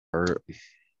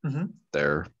Mm-hmm.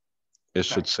 there. It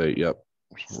should Nice. say, yep,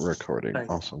 recording. Nice.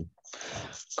 Awesome.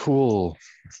 Cool.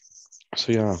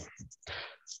 So yeah,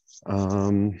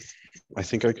 um, I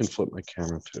think I can flip my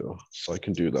camera too. So I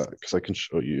can do that because I can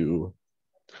show you.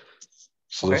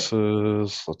 So Okay. this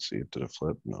is, let's see, did it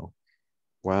flip? No.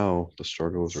 Wow, the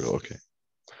struggle is real. Okay.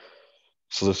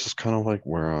 So this is kind of like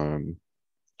where I'm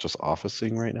just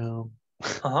officing right now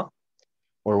Uh-huh.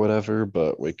 or whatever,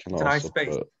 but It's a nice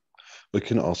space. we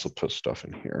can also put stuff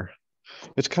in here.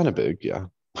 It's kind of big, yeah.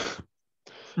 The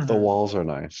Mm-hmm. walls are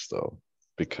nice though,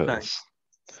 Nice. because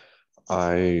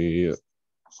I,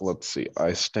 let's see,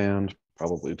 I stand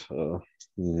probably to,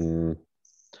 mm,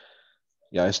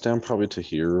 yeah, I stand probably to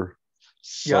here.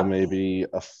 So Yeah. maybe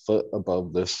a foot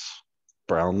above this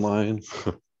brown line.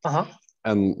 Uh-huh.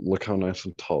 And look how nice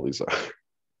and tall these are.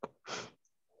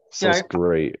 So Yeah, it's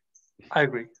great. I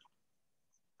agree.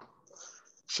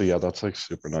 So yeah, that's like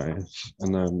super nice.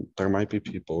 And then there might be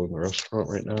people in the restaurant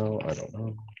right now. I don't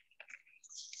know.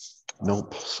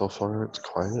 Nope, so far it's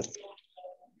quiet.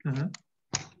 Mm-hmm.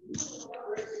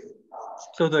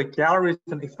 So the gallery is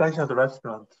an extension of the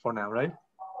restaurant for now, right?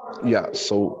 Yeah,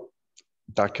 so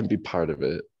that can be part of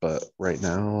it. But right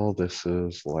now, this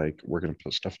is like, we're going to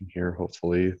put stuff in here,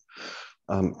 hopefully.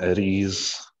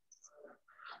 Eddie's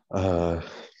uh,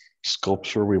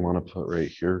 sculpture we want to put right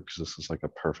here because this is like a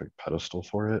perfect pedestal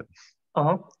for it.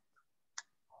 Uh-huh.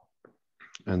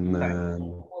 And Nice.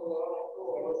 then,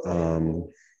 um,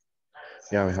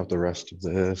 yeah, we have the rest of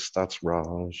this. That's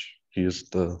Raj. He's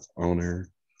the owner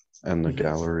and the Mm-hmm.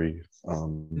 gallery.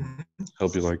 Mm-hmm. He'll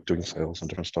be like doing sales and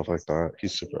different stuff like that.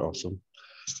 He's super awesome.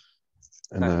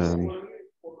 And Nice. then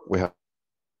we have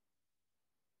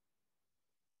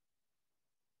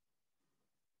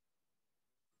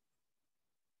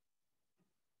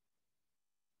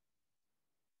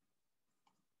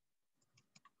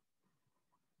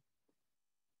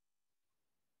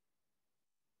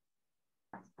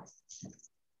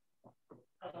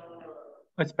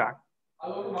It's back.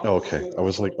 oh, okay. I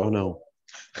was like, oh no.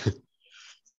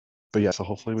 But yeah, so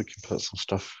hopefully we can put some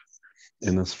stuff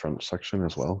in this front section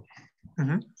as well.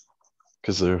 Mm-hmm.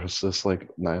 Because there's this like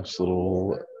nice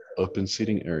little open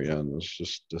seating area and there's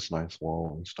just this nice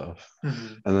wall and stuff.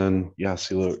 Mm-hmm. And then yeah,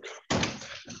 see look,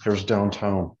 here's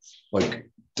downtown, like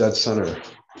dead center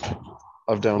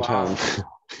of downtown.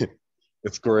 Wow.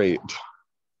 It's great.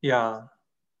 Yeah.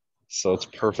 So it's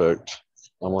perfect.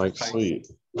 I'm like, Nice. sweet.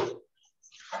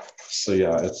 So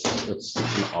yeah, it's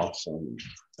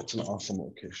an awesome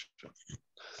location.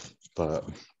 But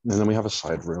and then we have a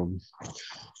side room,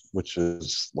 which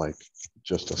is like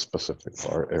just a specific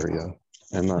bar area.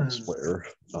 And that's Mm-hmm. where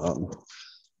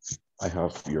I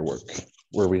have your work,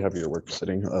 where we have your work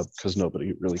sitting up because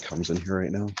nobody really comes in here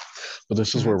right now. But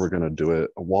this is Mm-hmm. where we're gonna do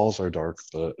it. Walls are dark,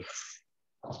 but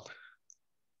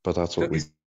that's So what we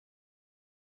is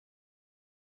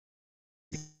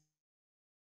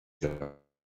yeah.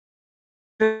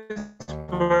 this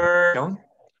where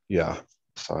Yeah,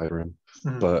 side room.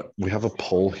 mm-hmm. But we have a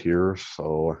pole here,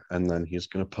 so and then he's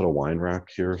gonna put a wine rack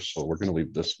here, so we're gonna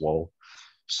leave this wall.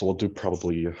 So we'll do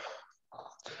probably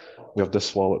we have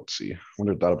this wall. Let's see. I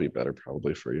wonder if that'll be better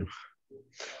probably for you.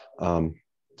 Um,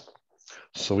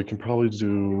 so we can probably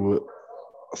do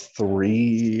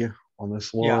three on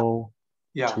this Yeah. wall,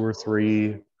 Yeah. two or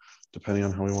three, depending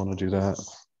on how we want to do that.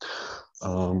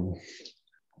 Um,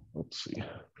 let's see.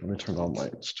 Let me turn on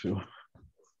lights too.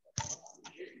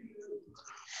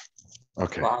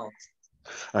 Okay, Wow.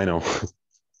 I know.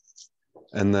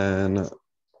 And then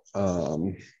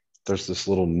um, there's this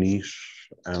little niche,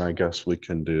 and I guess we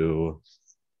can do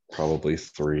probably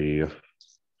three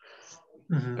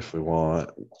Mm-hmm. if we want.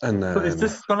 And So is then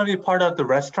this gonna be part of the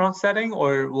restaurant setting,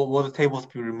 or will the tables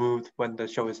be removed when the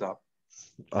show is up?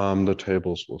 the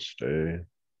tables will stay.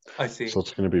 I So see.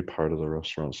 it's going to be part of the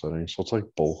restaurant setting. So it's like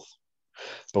both.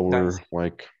 But we're Nice.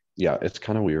 like, yeah, it's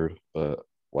kind of weird, but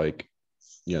like,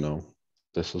 you know,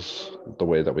 this is the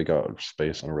way that we got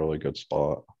space in a really good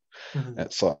spot. Mm-hmm.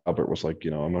 And so Albert was like,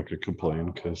 I'm not going to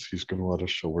complain because he's going to let us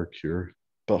show work here.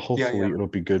 But Yeah, hopefully yeah. it'll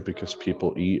be good because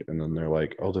people eat and then they're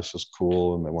like, oh, this is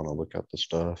cool. And they want to look at the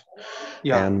stuff.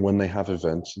 Yeah. And when they have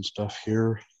events and stuff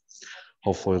here,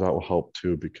 hopefully that will help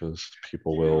too because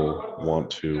people will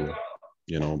want to,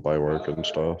 buy work and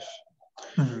stuff.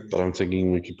 Mm-hmm. But I'm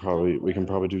thinking we can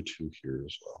probably do two here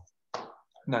as well.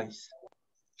 Nice.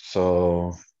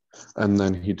 So, and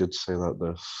then he did say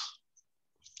that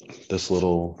this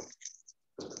little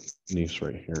niche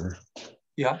right here,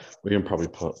 Yeah. we can probably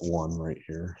put one right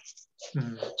here.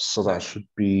 Mm-hmm. So that Nice. should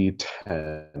be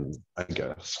 10, I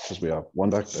guess, because we have one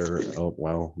back there. Oh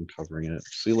wow, I'm covering it.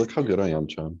 See, look how good I am,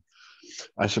 Chun.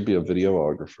 I should be a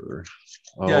videographer.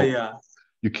 Yeah, Oh, yeah.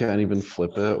 you can't even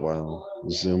flip it? Wow,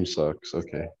 Zoom sucks.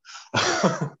 Okay.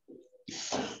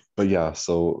 But yeah,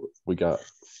 so we got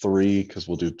 3 because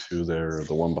we'll do 2 there,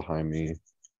 the one behind me,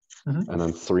 Mhm. and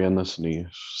then 3 in this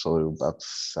niche. So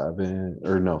that's 7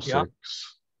 or no, Yeah.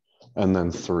 6. And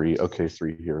then 3. Okay,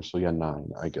 3 here. So yeah, 9,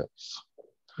 I guess.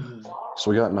 Mhm.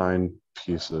 So we got 9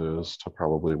 pieces to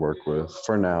probably work with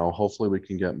for now. Hopefully we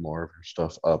can get more of her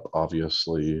stuff up,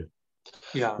 obviously,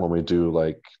 Yeah. when we do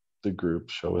like the group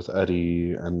show with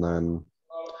Eddie, and then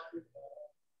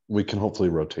we can hopefully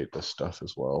rotate this stuff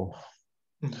as well.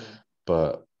 Mhm.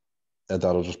 But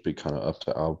that'll just be kind of up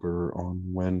to Albert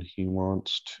on when he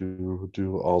wants to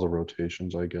do all the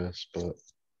rotations, I guess. But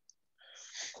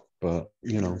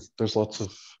you know, there's lots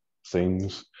of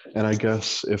things. And I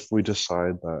guess if we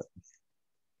decide that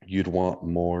you'd want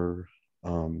more,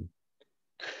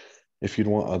 if you'd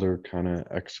want other kind of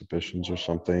exhibitions or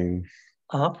something,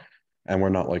 Uh-huh. and we're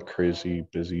not like crazy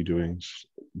busy doing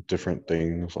different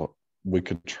things, we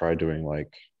could try doing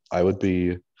like, I would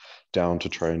be down to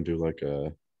try and do like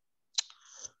a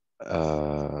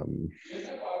um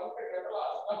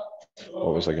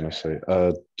what was I gonna say?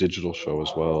 A digital show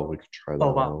as well. We could try that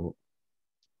Oh, wow.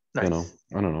 out. You know, Nice.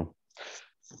 I don't know.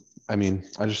 I mean,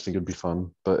 I just think it'd be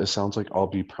fun. But it sounds like I'll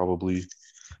be probably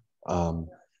um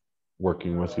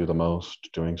working with you the most,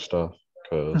 doing stuff,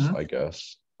 because Mhm. I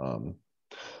guess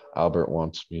Albert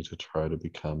wants me to try to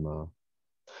become a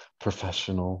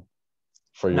professional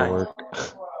for your Nice.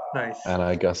 work. Nice. And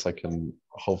I guess I can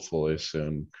hopefully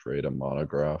soon create a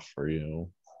monograph for you,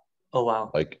 Oh,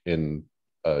 wow. like in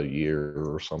a year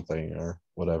or something or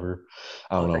whatever.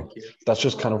 I Oh, don't know. thank you. That's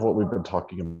just kind of what we've been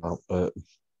talking about. But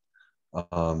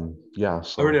yeah,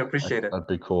 I really so appreciate it. that'd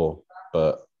be cool.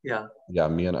 But Yeah. yeah,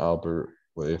 me and Albert,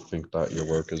 we think that your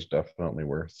work is definitely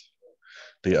worth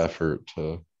the effort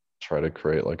to try to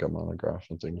create like a monograph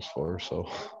and things for. So,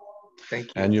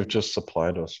 Thank and you. you've just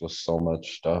supplied us with so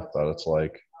much stuff that it's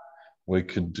like we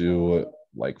could do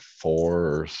like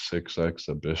 4 or 6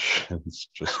 exhibitions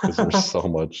just because there's so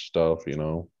much stuff, you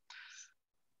know?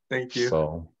 Thank you.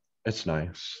 So it's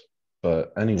nice.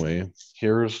 But anyway,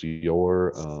 here's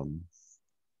your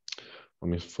let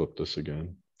me flip this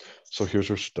again. So here's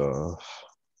your stuff.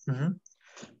 Mhm.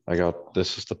 I got,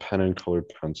 this is the pen and colored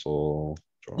pencil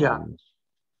Yeah. drawings.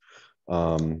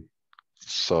 Um,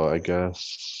 so I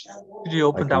guess Did you I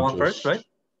open that can one first, just, right?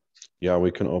 yeah,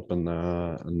 we can open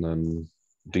that. And then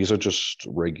these are just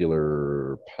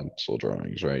regular pencil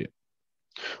drawings, right?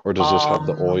 Or does this have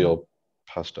the Um, oil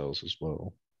pastels as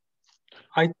well?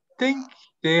 I think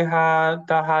that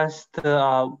has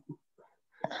the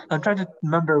I'm trying to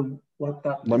remember what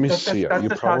Let me that see it. that's You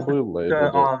just has probably the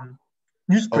labeled it. Oh,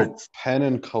 newsprints. pen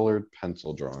and colored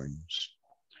pencil drawings.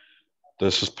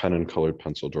 This is pen and colored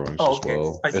pencil drawings Oh, as okay.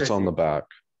 well. I see, I It's on see. the back.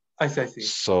 I see, I see.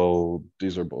 So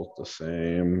these are both the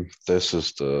same. This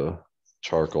is the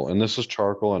charcoal, and this is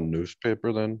charcoal and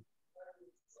newspaper then?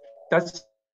 That's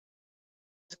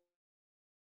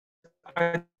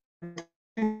I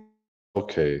think,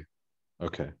 Okay,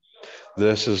 okay.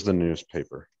 This is the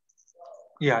newspaper.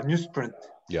 yeah, newsprint.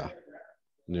 Yeah,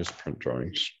 newsprint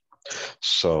drawings.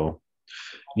 So,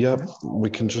 yep, Mhm. we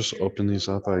can just open these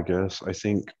up, I guess. I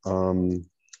think,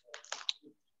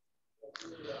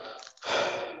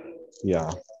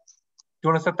 yeah, You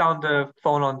want to set down the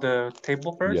phone on the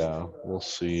table first? yeah, we'll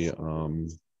see.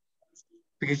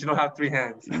 Because you don't have 3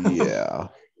 hands. Yeah,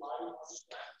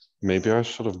 maybe I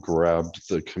should have grabbed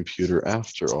the computer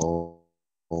after all.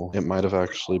 It might have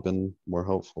actually been more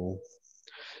helpful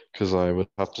because I would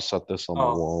have to set this on the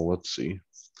Oh, wall. Let's see.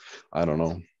 I don't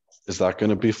know. Is that going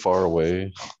to be far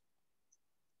away?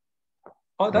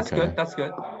 oh, that's good. Okay. That's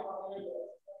good.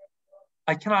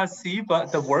 I cannot see,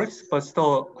 but the works, but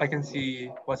still I can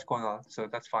see what's going on, so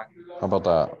that's fine. How about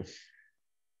that?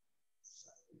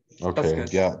 That's Okay.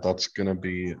 good. Yeah, that's going to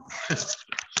be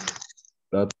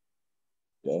that.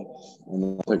 Yeah. I'm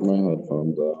going to take my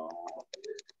headphones out.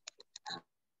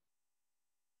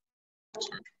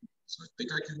 So I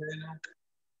think I can hear you now.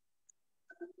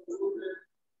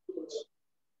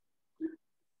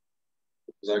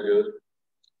 Is that good?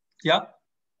 Yeah.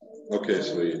 Okay,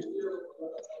 sweet.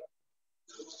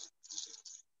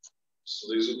 So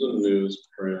these are the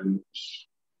newsprint.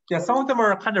 Yeah, some of them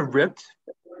are kind of ripped.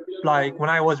 Like when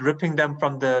I was ripping them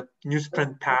from the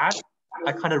newsprint pad,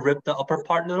 I kind of ripped the upper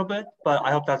part a little bit, but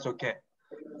I hope that's okay.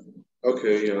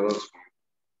 Okay, yeah, that's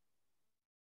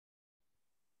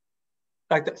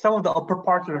Like some of the upper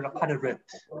parts are kind of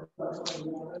ripped.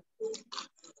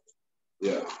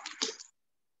 yeah.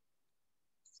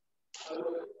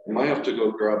 I might have to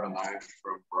go grab a knife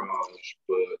from Raj,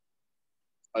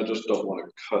 but I just don't want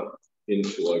to cut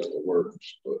into like the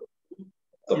works, but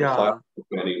the Yeah.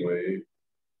 platform anyway,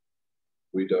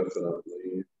 we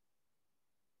definitely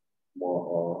want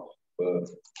off. But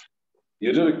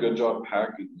you did a good job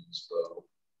packing these though.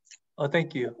 Oh,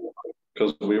 thank you.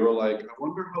 Because we were like, I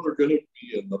wonder how they're gonna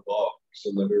be in the box.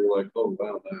 And then we were like, oh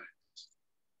wow, nice.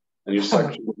 And you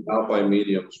sectioned them out by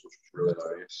mediums, which was really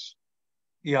nice.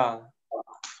 Yeah.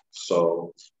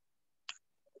 So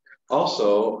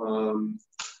also,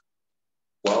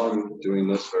 while I'm doing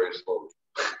this very slowly,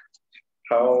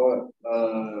 how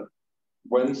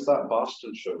when's that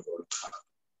Boston show going?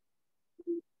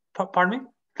 Pardon me?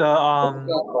 When's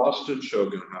that Boston show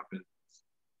gonna happen?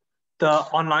 The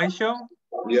online show?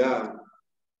 Yeah.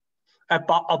 At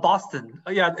Boston.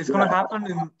 Yeah, it's gonna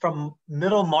happen from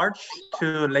middle March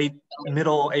to late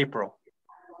middle April.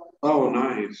 Oh,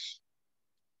 nice.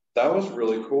 That was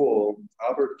really cool.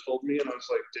 Albert told me, and I was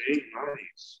like, "Dang,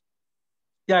 nice."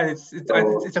 Yeah,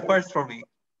 it's a first for me.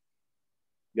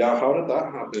 Yeah, how did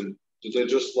that happen? Did they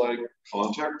just like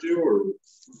contact you, or?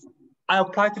 I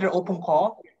applied to the open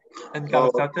call and got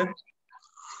accepted.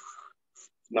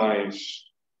 Nice.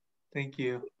 Thank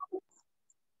you.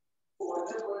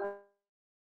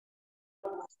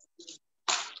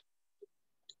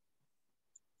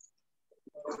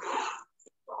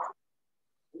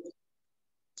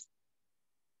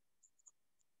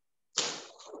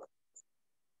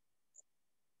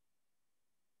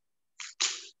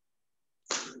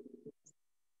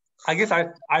 I guess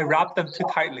I wrapped them too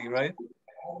tightly, right?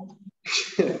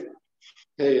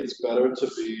 Hey, it's better to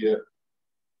be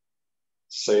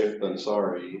safe than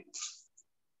sorry.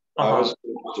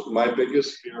 My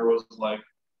biggest fear was like,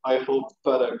 I hope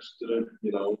FedEx didn't,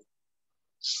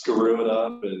 screw it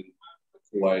up and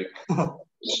like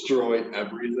destroy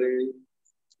everything.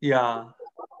 Yeah.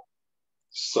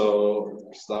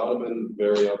 So that would have been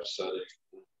very upsetting,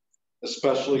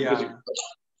 especially because you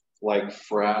like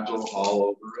fragile all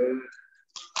over it.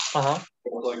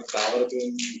 Like that would have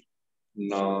been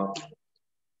not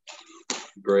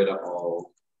great at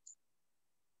all.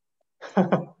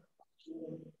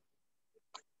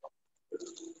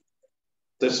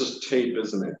 This is tape,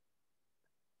 isn't it?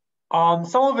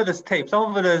 Some of it is tape.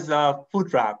 Some of it is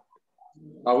food wrap.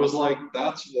 I was like,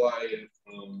 that's why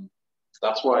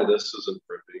this isn't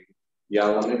ripping. Yeah,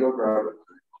 let me go grab it.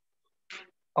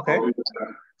 Okay.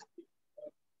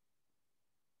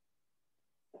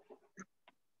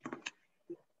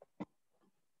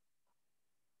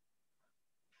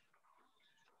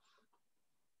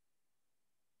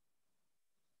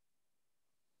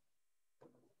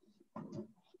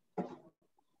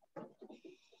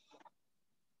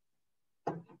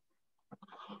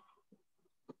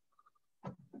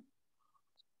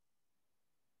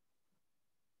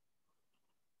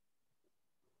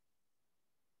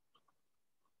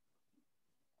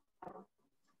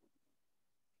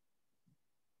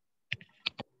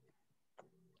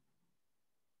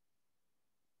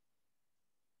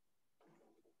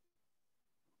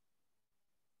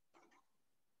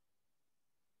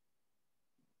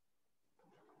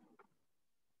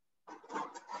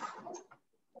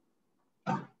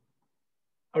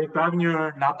 Are you grabbing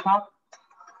your laptop?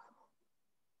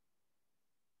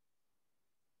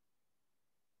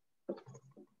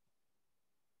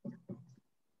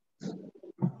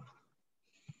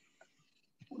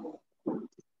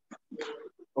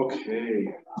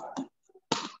 Okay.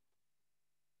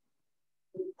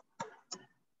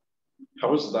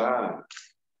 How was that?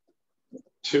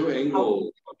 2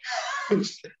 angles.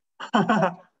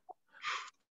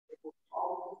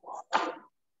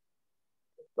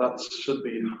 That should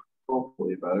be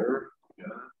hopefully better.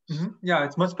 Yeah. Yeah,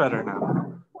 it's much better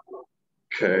now.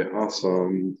 Okay,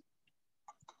 awesome.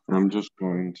 I'm just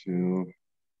going to.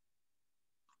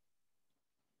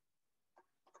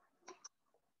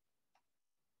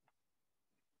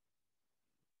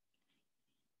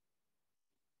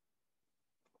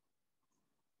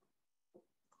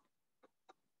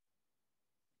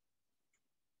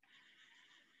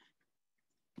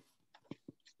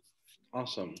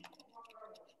 Awesome.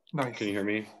 Nice. Can you hear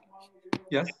me?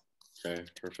 Yes. Okay,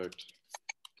 perfect.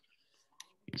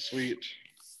 Sweet.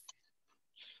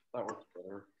 That worked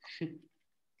better.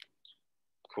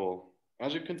 Cool.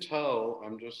 As you can tell,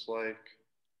 I'm just like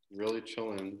really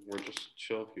chilling. We're just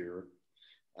chill here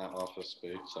at Office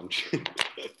Space. I'm chill.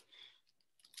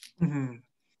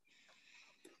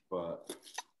 But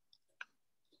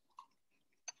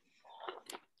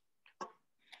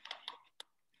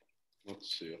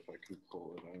let's see if I can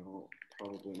pull it out.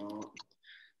 Probably not.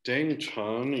 Dang,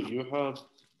 Chun,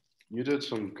 you did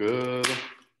some good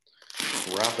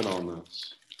rapping on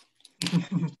this.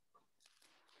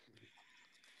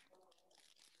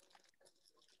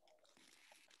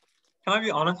 Can I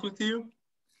be honest with you?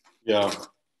 Yeah.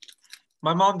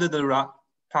 My mom did the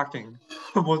packing,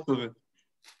 most of it.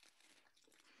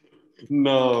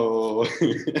 No.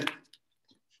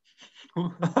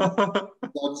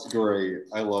 That's great.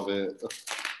 I love it.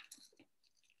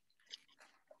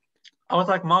 I was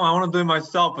like, Mom, I want to do it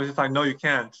myself. But she's like, no, you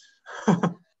can't.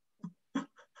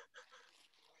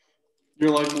 You're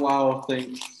like, wow,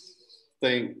 thanks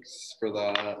for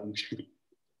that.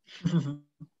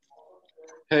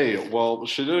 Hey, well,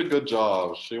 she did a good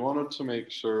job. She wanted to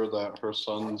make sure that her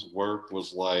son's work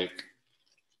was like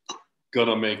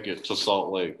gonna make it to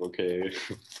Salt Lake, okay?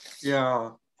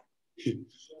 Yeah.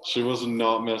 She was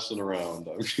not messing around.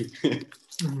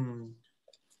 Mhm.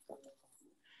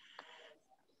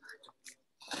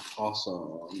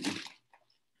 Awesome.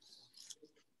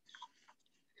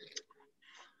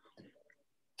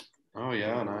 Oh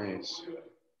yeah, nice.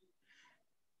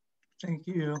 Thank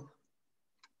you.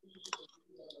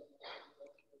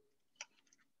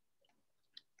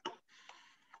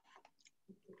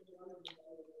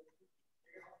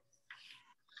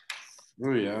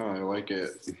 Oh yeah, I like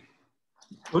it.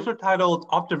 Those are titled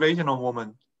Observational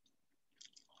Woman.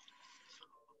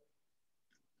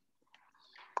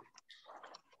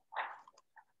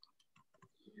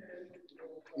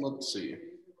 Let's see.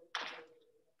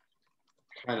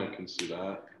 Kind of can see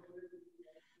that.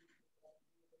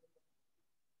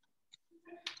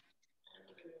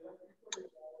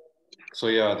 So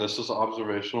yeah, this is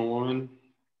observational woman.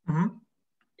 Mm-hmm.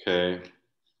 Okay.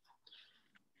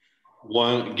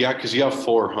 One, yeah, because you have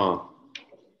four, huh?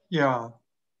 Yeah.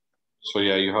 So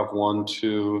yeah, you have 1,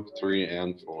 2, 3,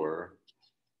 and 4.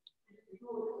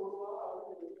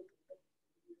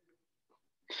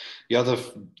 Yeah,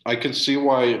 I can see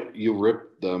why you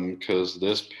ripped them because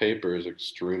this paper is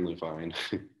extremely fine.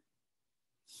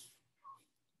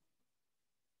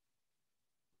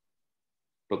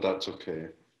 But that's okay.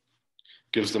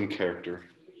 Gives them character.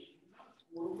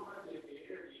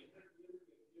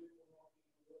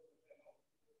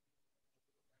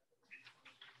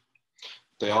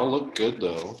 They all look good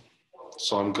though.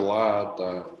 So I'm glad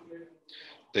that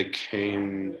they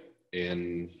came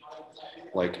in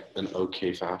like an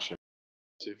okay fashion.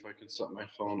 See if I can set my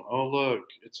phone. Oh look,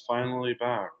 it's finally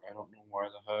back. I don't know why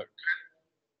the heck.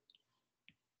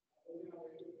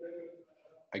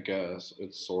 I guess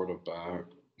it's sort of back.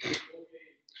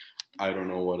 I don't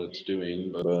know what it's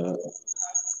doing, but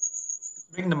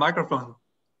Making the microphone.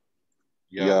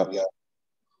 yeah,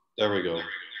 there we go.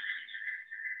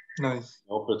 Nice.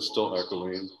 Nope, it's still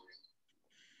echoing.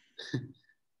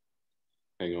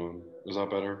 Hang on, is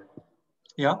that better?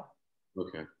 Yeah.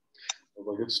 Okay.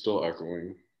 Like it's still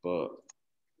echoing, but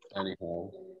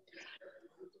anyhow.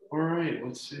 All right,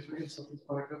 let's see if we can set this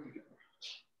back up again.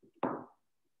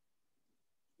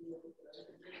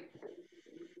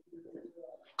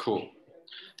 Cool.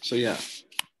 So yeah.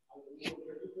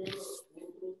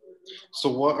 So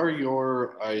what are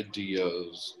your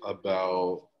ideas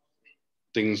about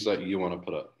things that you want to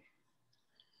put up?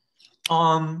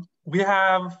 We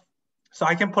have, so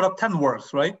I can put up 10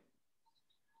 works, right?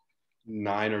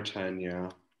 9 or 10, yeah.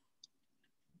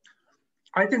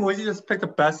 I think we should just pick the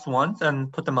best ones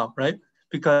and put them up, right?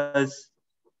 Because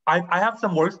I have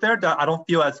some works there that I don't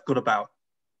feel as good about.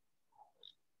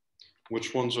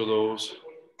 Which ones are those?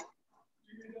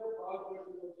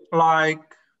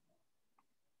 Like,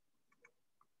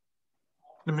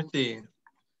 let me see.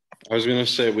 I was gonna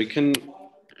say we can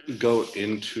go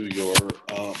into your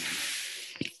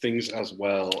things as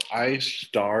well. I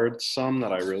starred some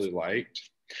that I really liked.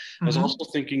 I was also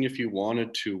thinking if you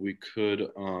wanted to, we could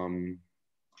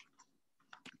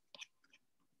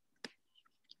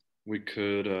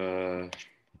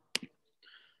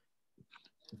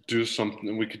do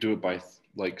something. We could do it by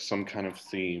like some kind of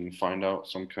theme. Find out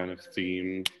some kind of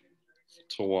theme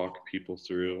to walk people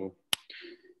through.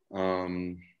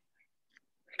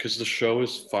 Because the show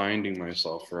is Finding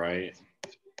Myself, right?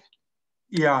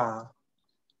 Yeah.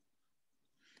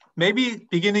 Maybe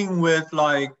beginning with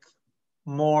like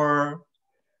more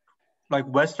like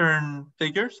Western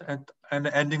figures and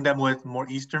ending them with more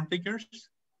Eastern figures.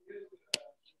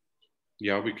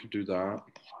 Yeah, we could do that.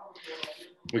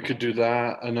 We could do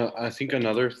that. And I think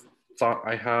another thought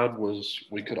I had was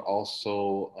we could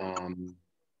also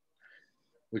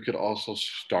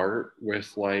start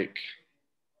with like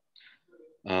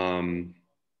um,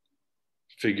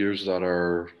 figures that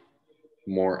are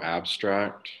more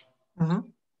abstract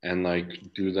and like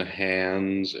do the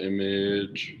hands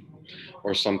image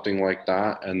or something like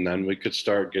that. And then we could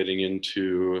start getting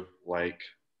into like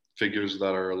figures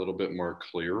that are a little bit more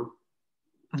clear.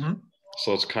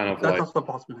 So it's kind of That's like, also a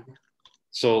possibility.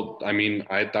 So, I mean,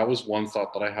 that was one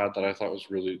thought that I had that I thought was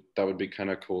really, that would be kind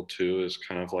of cool too, is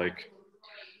kind of like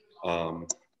um,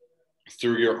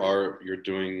 through your art, you're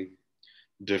doing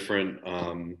different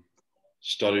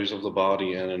studies of the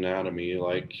body and anatomy,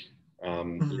 like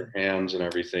your hands and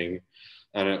everything.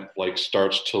 And it like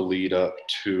starts to lead up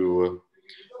to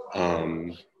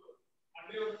um,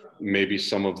 maybe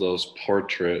some of those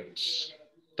portraits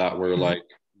that were like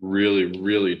really,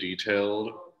 really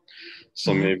detailed.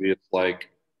 So maybe it's like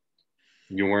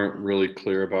you weren't really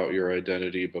clear about your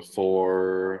identity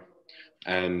before,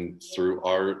 and through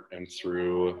art and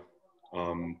through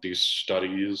these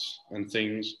studies and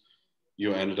things,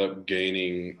 you ended up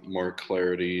gaining more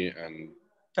clarity and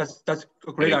That's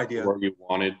a great idea. where you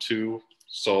wanted to.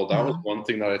 So that was one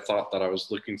thing that I thought that I was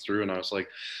looking through, and I was like,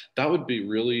 that would be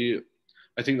really,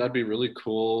 I think that'd be really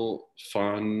cool,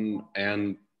 fun,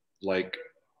 and like,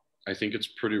 I think it's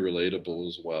pretty relatable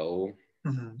as well.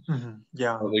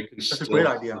 Yeah, They can that's a still great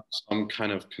have idea. some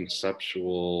kind of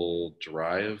conceptual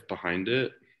drive behind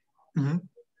it,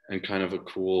 and kind of a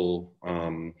cool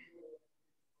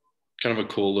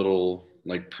little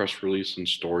like press release and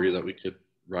story that we could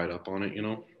write up on it, you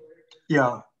know?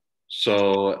 Yeah.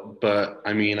 So, but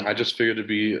I mean, I just figured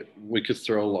we could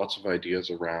throw lots of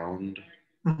ideas around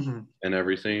and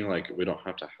everything. Like, we don't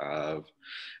have to have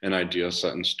an idea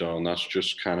set in stone. That's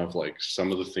just kind of like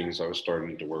some of the things I was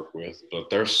starting to work with. But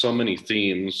there's so many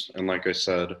themes. And like I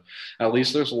said, at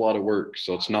least there's a lot of work.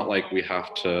 So it's not like we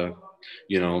have to,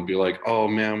 be like, oh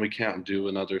man, we can't do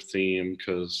another theme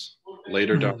because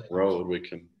later down the road we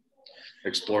can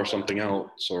explore something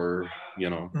else, or.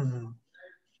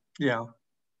 Yeah.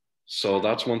 So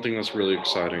that's one thing that's really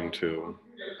exciting too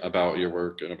about your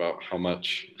work and about how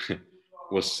much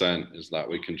was sent, is that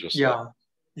we can just Yeah.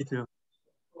 Me too.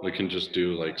 we can just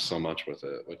do like so much with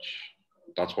it, which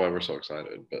that's why we're so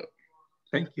excited. But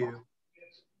Thank you.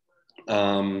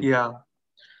 um Yeah.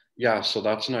 yeah, so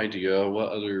that's an idea. What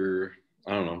other,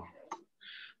 I don't know.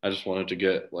 I just wanted to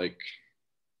get like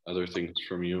other things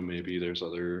from you. Maybe there's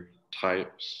other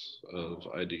types of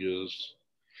ideas.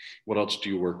 What else do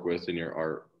you work with in your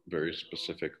art very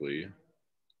specifically?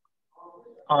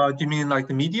 Do you mean like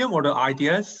the medium or the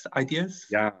ideas? Ideas?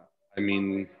 Yeah, I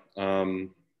mean,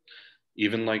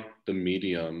 even like the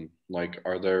medium, like,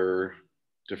 are there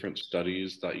different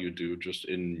studies that you do just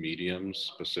in mediums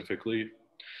specifically?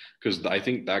 Because I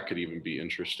think that could even be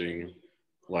interesting,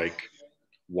 like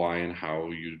why and how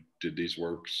you did these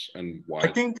works and I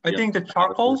why. think I Yeah. think the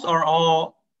charcoals are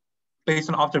all based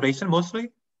on observation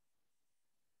mostly,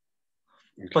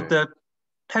 but Okay. the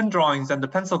pen drawings and the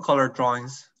pencil color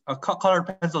drawings, colored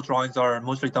pencil drawings are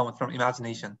mostly done from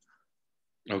imagination.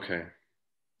 Okay.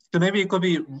 So maybe it could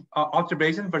be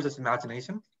observation versus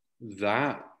imagination.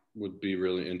 That would be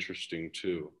really interesting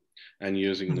too. And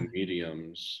using the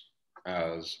mediums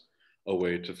as a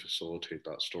way to facilitate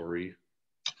that story.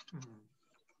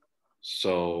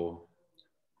 So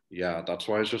yeah, that's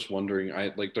why I was just wondering.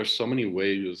 I like, there's so many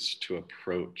ways to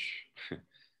approach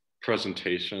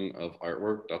presentation of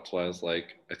artwork. That's why I was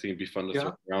like, I think it'd be fun to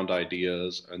throw around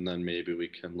ideas, and then maybe we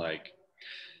can like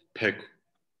pick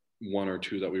one or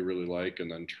two that we really like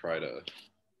and then try to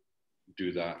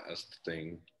do that as the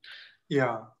thing.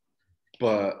 Yeah.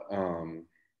 But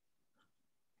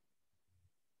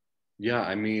yeah,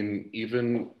 I mean,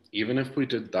 even if we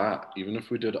did that, even if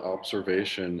we did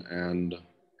observation and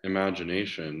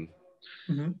imagination,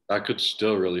 that could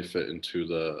still really fit into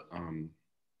the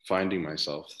finding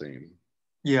myself theme.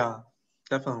 Yeah,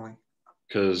 definitely.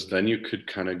 Because then you could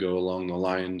kind of go along the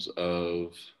lines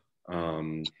of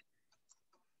um,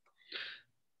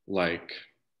 like,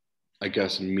 I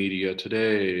guess, media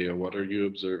today, or what are you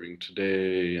observing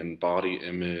today, and body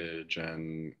image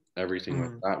and everything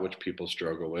like that, which people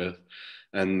struggle with.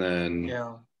 And then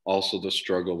also the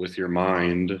struggle with your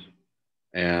mind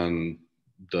and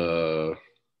the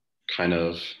kind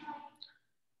of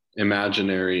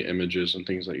imaginary images and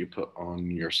things that you put on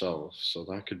yourself. So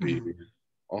that could be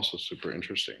also super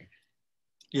interesting.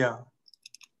 Yeah.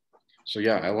 So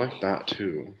yeah, I like that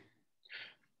too.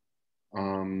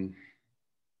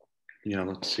 Yeah,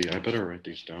 let's see. I better write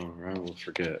these down or I will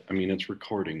forget. I mean, it's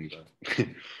recording, but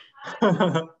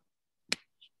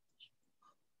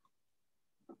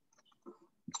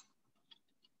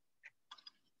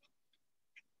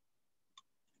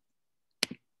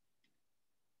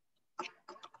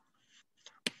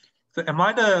So am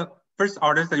I the first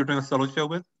artist that you're doing a solo show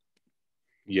with?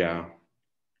 yeah.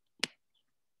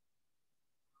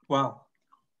 Wow.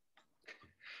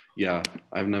 Yeah,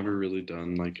 I've never really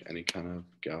done like any kind of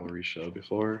gallery show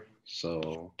before.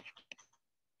 So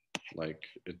like,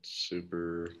 it's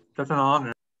super. That's an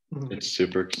honor. Mhm. It's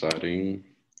super exciting.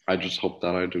 I just hope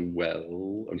that I do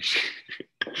well.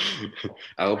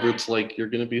 Albert's like, you're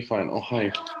gonna be fine. Oh,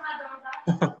 hi.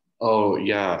 Oh,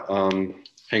 yeah.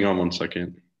 Hang on one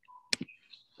second.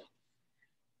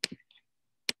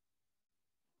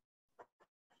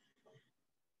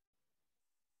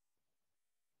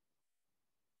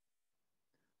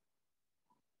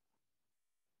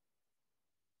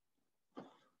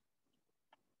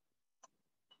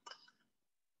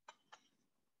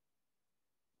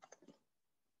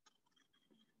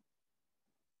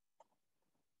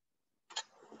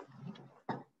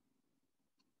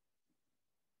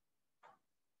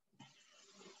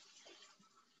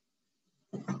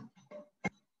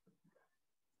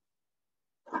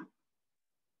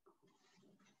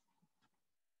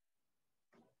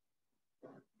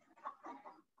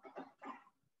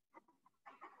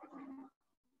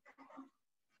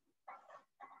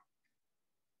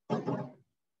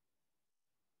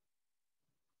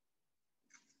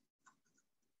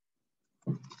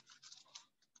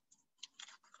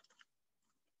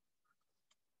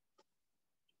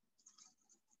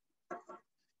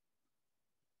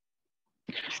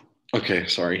 Okay,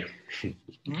 sorry.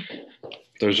 Mhm.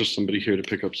 There's just somebody here to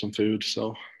pick up some food,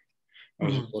 so I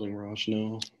was just Mhm. letting Raj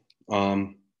know.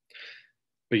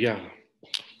 But yeah,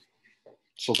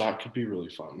 so that could be really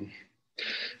fun.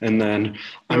 And then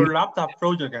Your laptop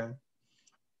froze again.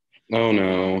 oh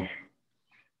no.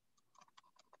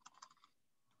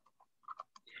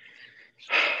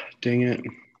 Dang it.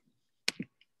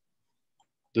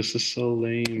 This is so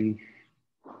lame.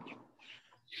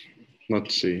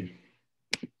 Let's see.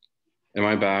 Am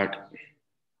I back?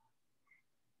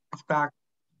 It's back.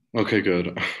 Okay,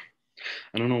 good.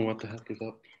 I don't know what the heck is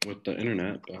up with the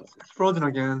internet, but It's frozen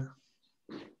again.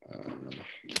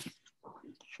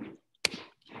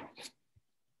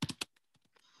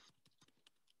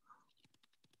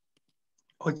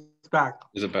 Oh, it's back.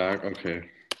 Is it back? Okay.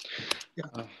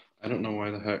 Yeah. I don't know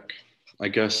why the heck. I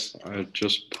guess I'm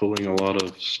just pulling a lot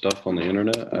of stuff on the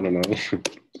internet. I don't know.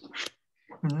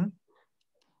 Mm-hmm.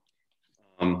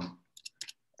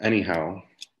 Anyhow,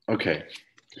 okay.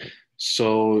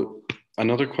 So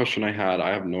another question I had,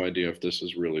 I have no idea if this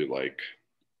is really like,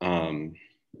 I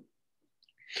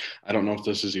don't know if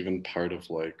this is even part of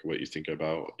like what you think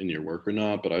about in your work or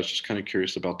not, but I was just kind of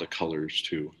curious about the colors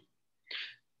too.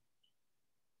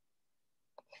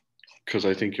 Because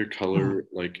I think your color,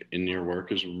 like in your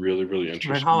work, is really, really Right, how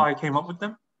interesting. I came up with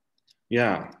them?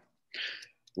 Yeah,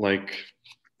 like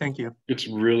Thank you. it's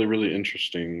really, really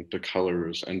interesting, the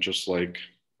colors, and just like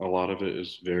a lot of it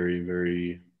is very,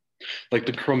 very like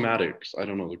the chromatics. I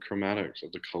don't know, the chromatics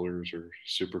of the colors are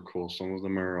super cool. Some of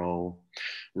them are all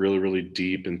really, really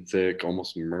deep and thick,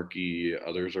 almost murky.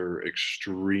 Others are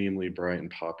extremely bright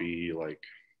and poppy, like,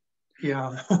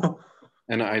 Yeah.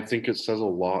 and I think it says a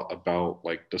lot about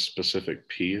like the specific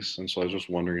piece. And so I was just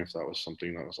wondering if that was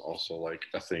something that was also like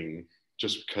a thing,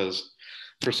 just because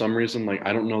for some reason, like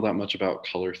I don't know that much about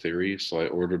color theory. So I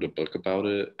ordered a book about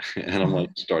it and I'm like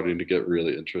Mhm. starting to get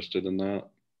really interested in that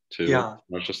too. Yeah. I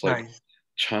was just like, Nice.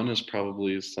 Chun is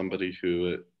probably somebody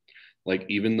who, like,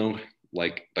 even though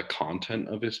like the content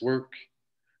of his work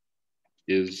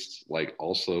is like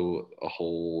also a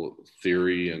whole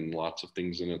theory and lots of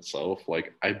things in itself,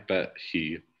 like I bet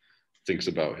he thinks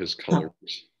about his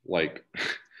colors like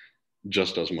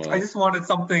just as I much. just wanted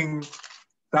something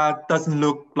that doesn't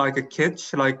look like a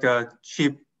kitsch, like a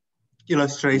cheap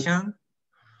illustration.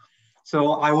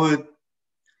 So I would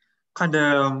kind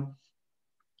of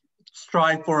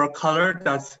strive for a color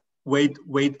that's weight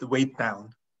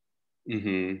down.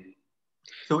 Mm-hmm.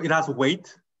 So it has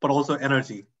weight, but also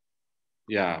energy.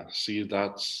 Yeah, see,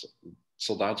 that's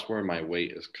where my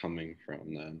weight is coming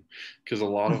from then, because a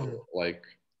lot of it, Mhm. like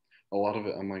a lot of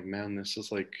it, I'm like, man, this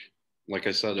is like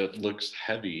I said, it looks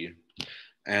heavy,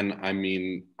 and I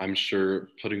mean, I'm sure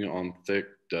putting it on thick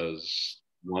does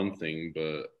one thing,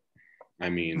 but I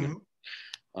mean,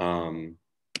 Mhm. um,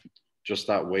 just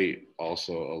that weight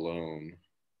also alone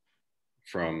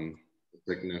from the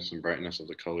thickness and brightness of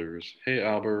the colors. Hey,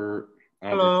 Albert.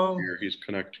 Albert Hello. here. He's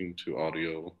connecting to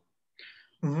audio.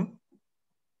 Mhm.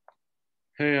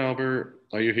 Hey, Albert.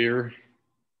 Are you here?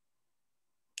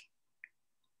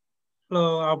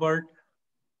 Hello, Albert.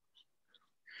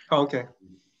 Oh, okay.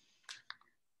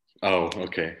 Oh,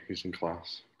 okay. He's in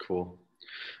class. Cool.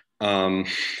 Um,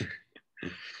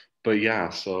 but yeah,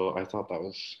 so I thought that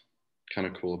was kind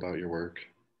of cool about your work.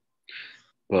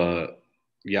 But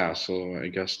yeah, so I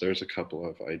guess there's a couple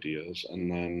of ideas. And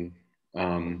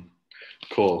then,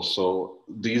 cool. So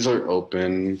these are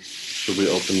open. Should we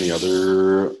open the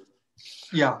other?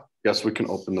 Yeah. Guess we can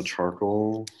open the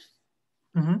charcoal.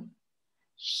 Mhm.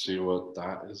 See what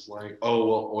that is like. Oh,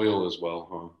 well, oil as well,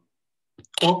 huh?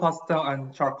 Oil pastel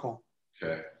and charcoal.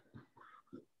 Okay.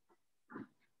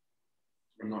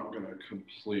 I'm not going to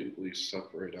completely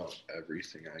separate out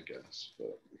everything, I guess,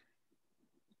 but.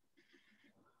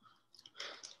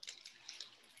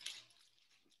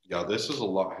 Yeah, this is a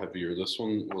lot heavier. This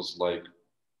one was like,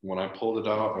 when I pulled it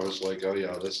out, I was like, oh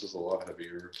yeah, this is a lot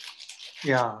heavier.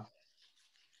 Yeah.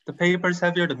 The paper is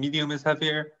heavier, the medium is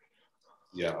heavier.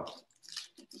 Yeah.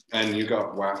 And you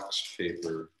got wax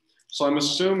paper. So I'm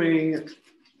assuming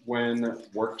when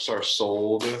works are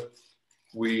sold,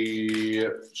 we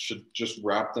should just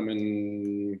wrap them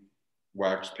in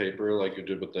wax paper like you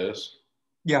did with this.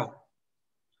 Yeah.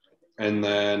 And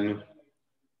then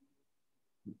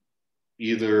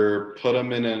either put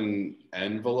them in an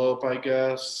envelope, I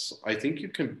guess. I think you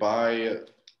can buy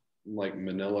like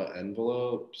manila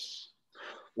envelopes,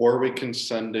 or we can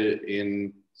send it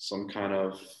in some kind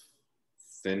of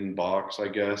thin box, I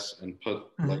guess, and put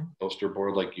like poster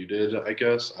board like you did, I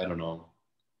guess. I don't know.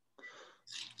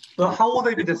 But how will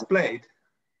they be displayed?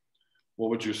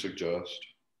 What would you suggest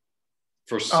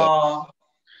for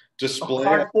display?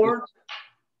 Cardboard.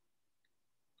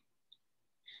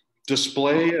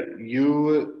 Display,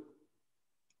 you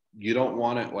don't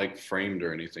want it like framed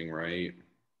or anything, right?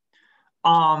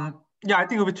 Yeah, I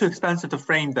think it would be too expensive to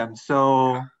frame them.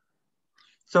 So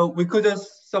we could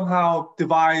just somehow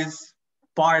buy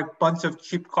a bunch of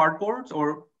cheap cardboards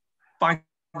or find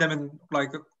them in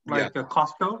like a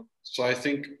Costco. So I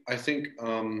think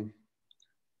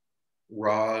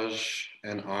Raj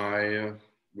and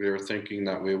we were thinking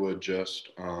that we would just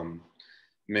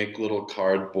make little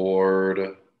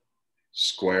cardboard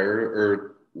square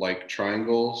or like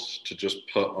triangles to just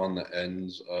put on the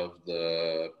ends of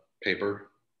the paper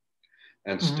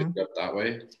and stick up that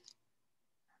way.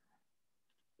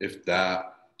 If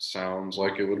that sounds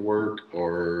like it would work,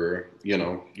 or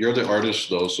you're the artist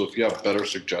though, so if you have better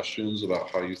suggestions about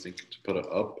how you think to put it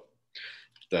up,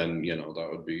 then that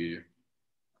would be.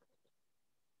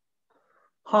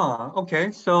 Okay,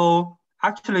 so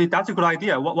actually that's a good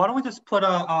idea. Why don't we just put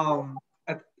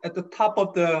at the top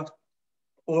of the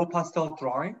oil pastel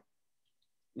drawing,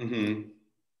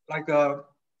 like a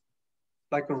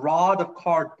rod of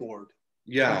cardboard.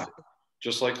 Yeah,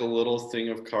 just like a little thing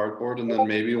of cardboard, and then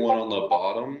maybe one on the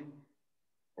bottom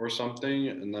or something,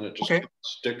 and then it just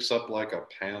sticks up like a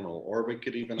panel. Or we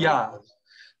could even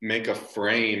make a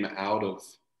frame out of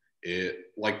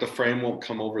it. Like the frame won't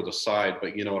come over the side,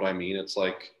 but you know what I mean? It's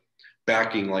like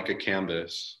backing like a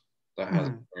canvas that has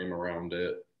a frame around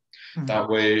it. That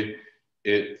way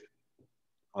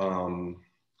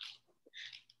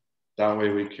that way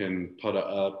we can put it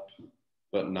up,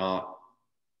 but not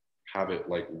have it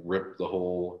like rip the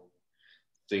whole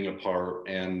thing apart,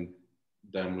 and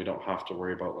then we don't have to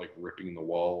worry about like ripping the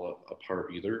wall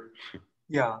apart either.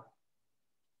 Yeah.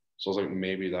 So I was like,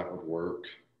 maybe that would work.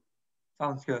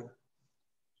 Sounds good.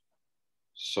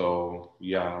 So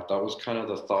yeah, that was kind of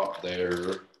the thought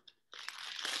there.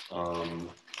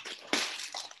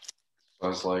 I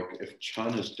was like, if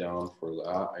Chun is down for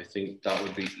that, I think that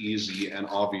would be easy. And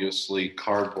obviously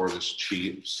cardboard is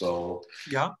cheap. So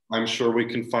yeah, I'm sure we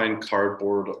can find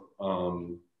cardboard.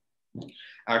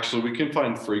 Actually, we can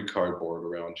find free cardboard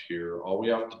around here. All we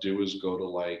have to do is go to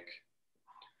like,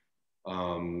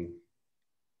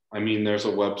 there's a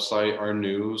website, our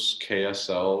news,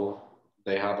 KSL.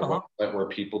 They have a website where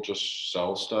people just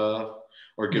sell stuff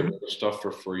or get rid of stuff for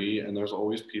free. And there's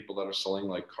always people that are selling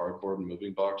like cardboard and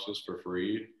moving boxes for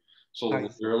free. So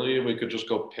literally we could just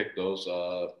go pick those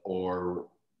up or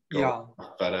go to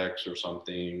FedEx or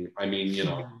something.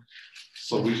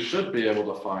 So we should be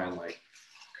able to find like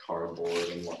cardboard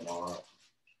and whatnot.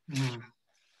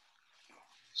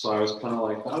 So I was kind of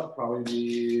like, that would probably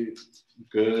be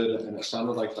good. And it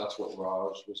sounded like that's what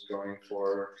Raj was going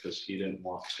for, because he didn't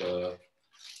want to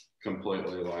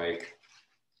completely like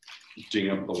ding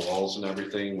up the walls and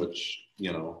everything, which,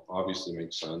 obviously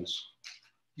makes sense.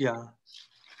 Yeah.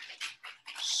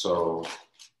 So,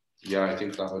 yeah, I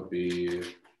think that would be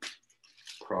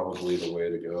probably the way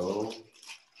to go.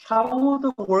 How will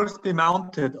the works be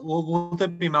mounted? Will they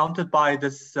be mounted by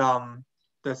this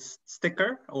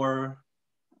sticker or?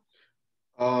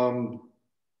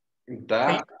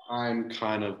 That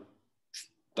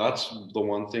that's the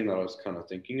one thing that I was kind of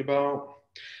thinking about.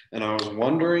 And I was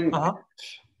wondering because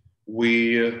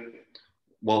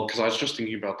I was just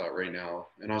thinking about that right now.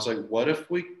 And I was like, what if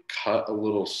we cut a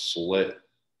little slit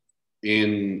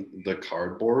in the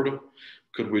cardboard?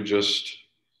 Could we just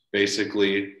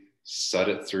basically set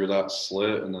it through that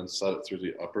slit and then set it through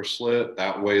the upper slit.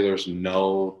 That way there's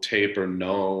no tape or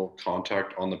no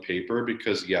contact on the paper,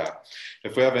 because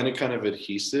if we have any kind of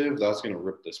adhesive, that's going to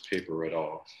rip this paper right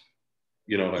off.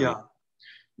 You know what I mean?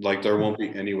 Like there won't be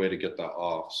any way to get that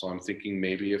off. So I'm thinking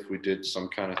maybe if we did some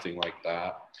kind of thing like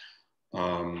that,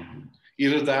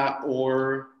 either that,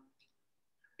 or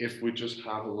if we just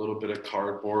have a little bit of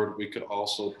cardboard, we could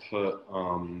also put,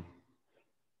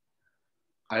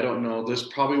 I don't know, this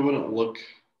probably wouldn't look,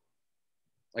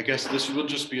 I guess this would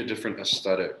just be a different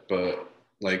aesthetic, but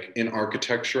like in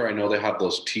architecture, I know they have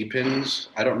those T-pins.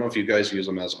 I don't know if you guys use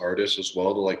them as artists as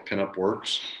well to like pin up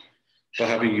works, but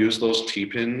have you used those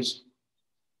T-pins?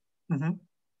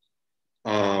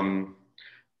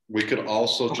 We could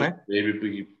also just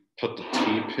maybe put the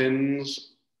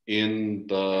T-pins in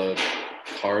the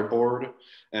cardboard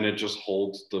and it just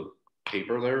holds the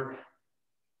paper there,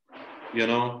 you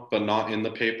know, but not in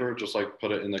the paper, just like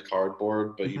put it in the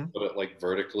cardboard, but you put it like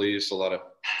vertically so that it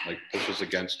like pushes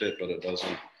against it, but it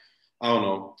doesn't. I don't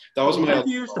know. That was What if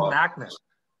you use the magnet?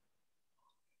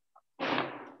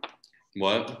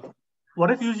 What? What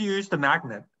if you use the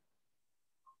magnet?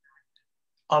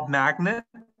 A magnet?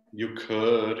 You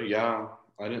could, yeah.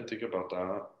 I didn't think about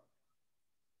that.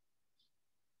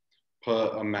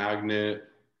 Put a magnet.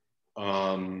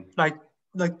 Like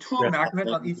two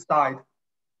magnets on each side.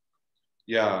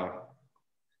 Yeah.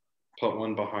 Put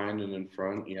one behind and in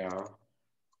front,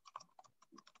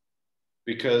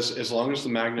 because as long as the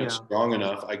magnet's strong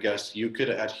enough, I guess you could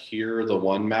adhere the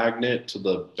one magnet to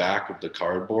the back of the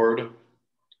cardboard.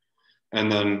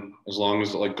 And then as long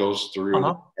as it like goes through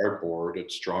the cardboard,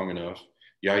 it's strong enough.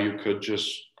 Yeah, you could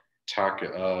just tack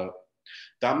it up.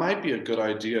 That might be a good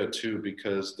idea too,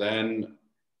 because then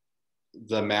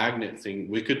the magnet thing,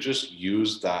 we could just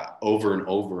use that over and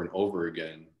over and over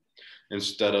again.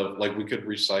 Instead of like, we could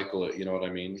recycle it, you know what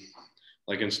I mean?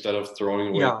 Like instead of throwing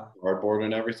away cardboard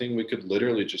and everything, we could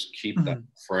literally just keep that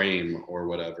frame or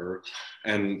whatever.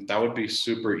 And that would be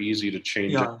super easy to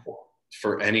change it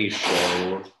for any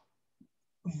show.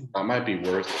 That might be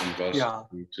worth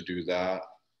investing to do that,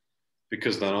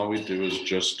 because then all we do is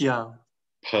just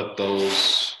put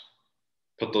those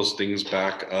things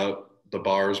back up, the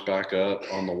bars back up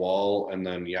on the wall, and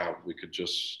then we could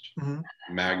just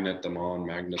magnet them on,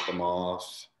 magnet them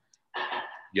off.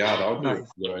 Yeah, that would be a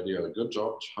good idea. Good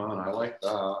job, Chun. I like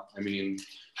that. I mean,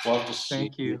 we'll have to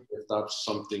see if that's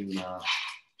something that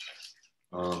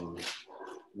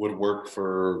would work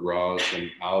for Raj and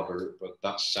Albert, but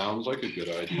that sounds like a good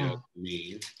idea to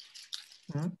me,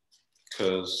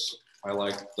 because I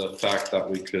like the fact that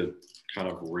we could kind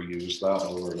of reuse that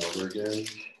over and over again.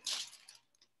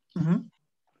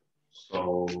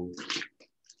 So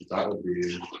that would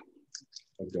be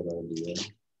a good idea.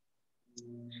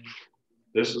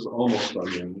 This is almost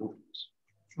done.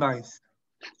 Nice.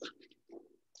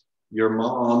 Your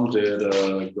mom did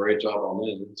a great job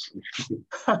on this.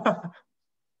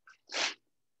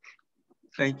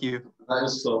 Thank you. That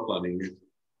is so funny.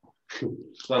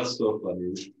 That's so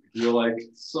funny. You're like,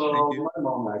 so my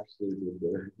mom actually did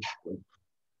this.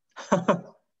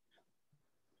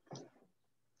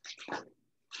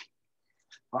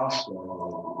 Awesome.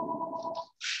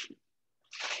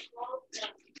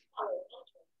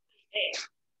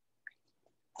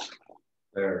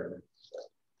 There.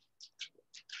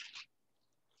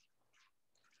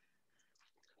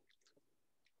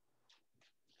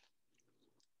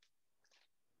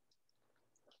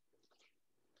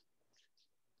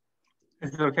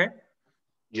 Is it okay?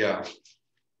 Yeah.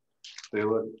 They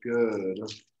look good.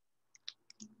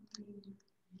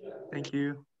 Thank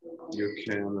you. You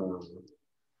can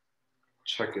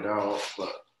check it out,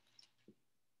 but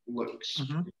looks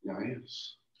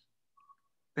nice.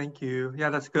 Thank you. Yeah,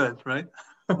 that's good, right?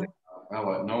 I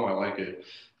like it.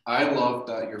 I love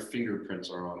that your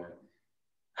fingerprints are on it.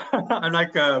 I'm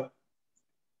like a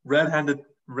what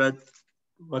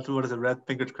is it?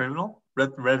 Red-fingered criminal?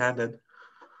 Red-handed.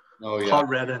 Oh yeah. Caught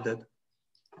red-handed.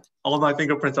 All of my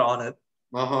fingerprints are on it.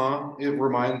 It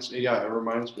reminds me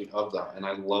of that, and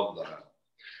I love that.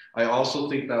 I also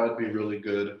think that would be really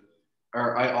good.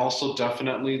 Or I also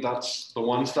definitely, that's the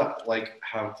ones that like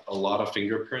have a lot of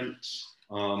fingerprints.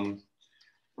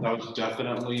 That was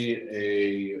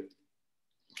definitely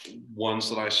ones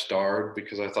that I starred,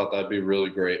 because I thought that'd be really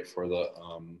great for the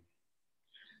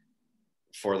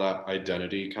for that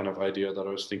identity kind of idea that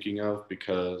I was thinking of,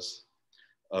 because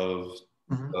of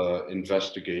the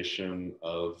investigation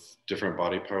of different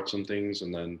body parts and things.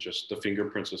 And then just the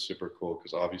fingerprints is super cool,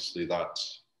 because obviously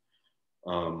that's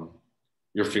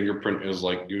your fingerprint is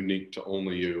like unique to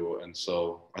only you. And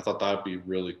so I thought that'd be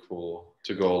really cool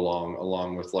to go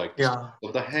along with like Yeah.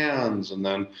 with the hands, and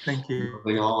then Thank you.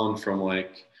 moving on from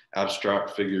like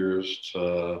abstract figures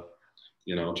to,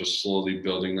 you know, just slowly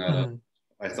building that up.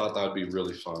 I thought that'd be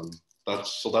really fun.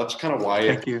 That's kind of why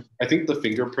Thank you. I think the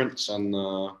fingerprints and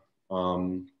the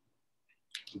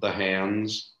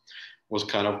hands was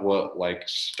kind of what like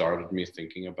started me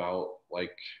thinking about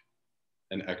like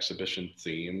an exhibition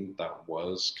theme that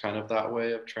was kind of that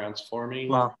way of transforming.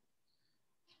 Wow.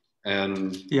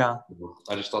 And Yeah.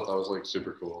 I just thought that was like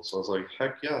super cool. So I was like,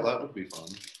 heck yeah, that would be fun.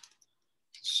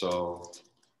 So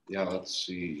yeah, let's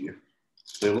see.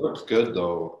 They look good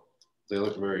though. They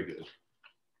look very good.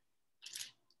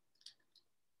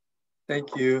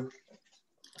 Thank you.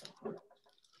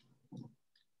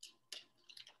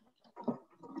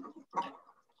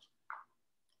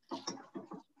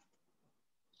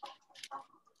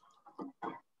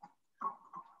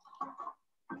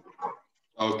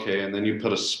 Okay, and then you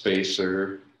put a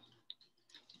spacer.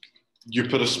 You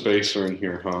put a spacer in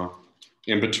here, huh?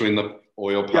 In between the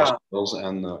oil pastels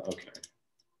and the, okay.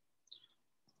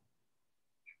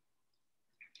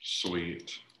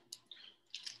 Sweet.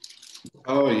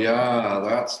 Oh yeah,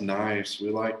 that's nice. We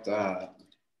like that.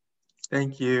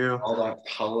 Thank you. All that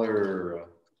color.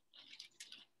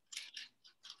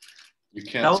 You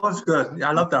can't. That was good.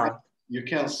 I love that. You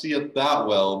can't see it that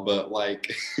well, but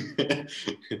like,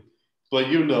 but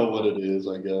you know what it is,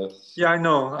 I guess. Yeah, I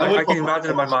know. I can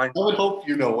imagine in my mind. I would hope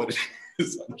you know what it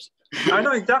is. I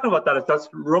know exactly what that is. That's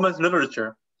Romance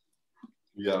literature.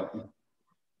 Yeah.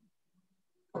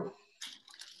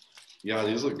 Yeah,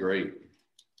 these look great.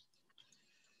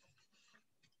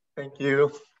 Thank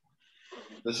you.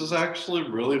 This is actually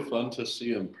really fun to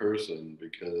see in person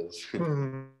because,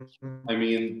 I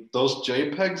mean, those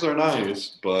JPEGs are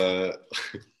nice, but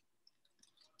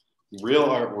real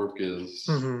artwork is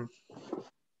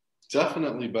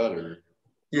definitely better.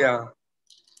 Yeah.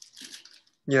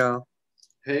 Yeah.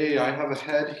 Hey, I have a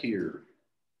head here.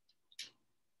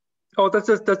 Oh, that's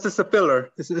just a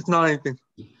filler. It's not anything.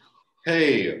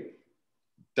 Hey,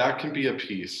 that can be a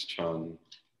piece, Chun.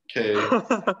 Okay.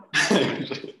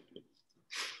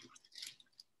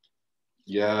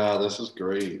 Yeah, this is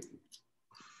great.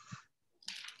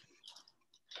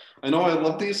 I know, I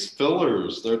love these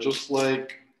fillers. They're just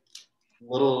like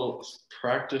little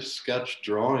practice sketch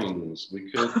drawings. We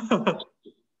could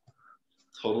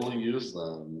totally use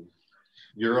them.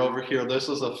 You're over here, this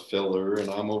is a filler, and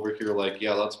I'm over here like,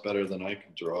 yeah, that's better than I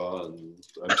could draw in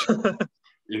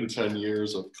 10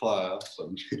 years of class.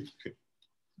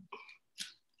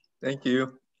 Thank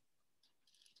you.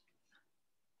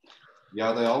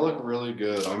 Yeah, they all look really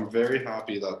good. I'm very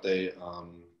happy that they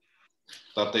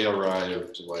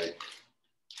arrived like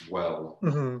well.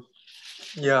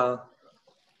 Yeah.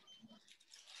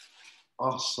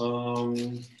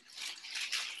 Awesome.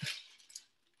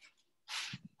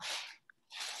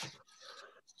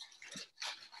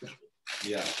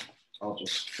 Yeah, I'll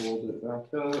just fold it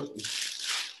back up.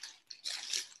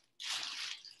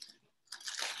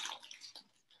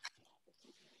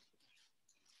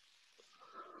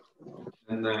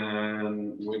 And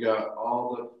then we got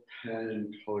all the pen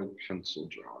and colored pencil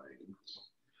drawings.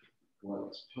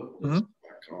 Let's put this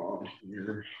back on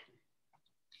here.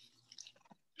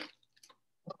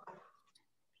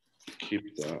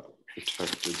 Keep that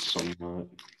protected somewhat.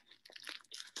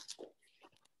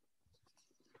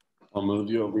 I'll move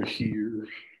you over here.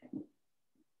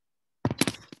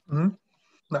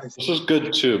 Nice. This is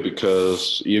good too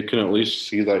because you can at least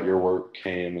see that your work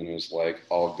came and is like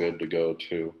all good to go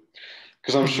too.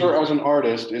 Because I'm sure as an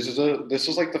artist, this is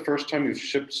like the first time you've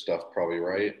shipped stuff, probably,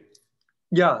 right?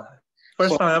 Yeah,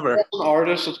 first time ever. As an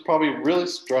artist, it's probably really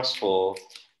stressful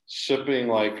shipping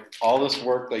like all this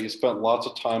work that you spent lots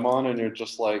of time on, and you're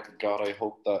just like, God, I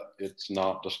hope that it's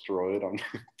not destroyed.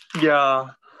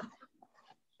 Yeah.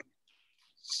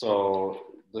 So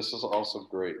this is also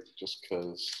great, just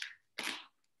because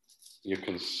you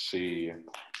can see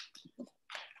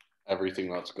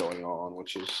everything that's going on,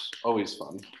 which is always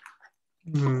fun.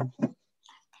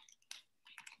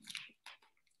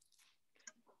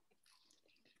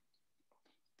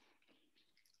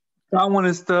 That one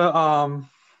is the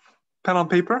pen on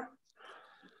paper.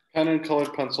 Pen and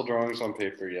colored pencil drawings on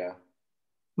paper, yeah.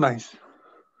 Nice.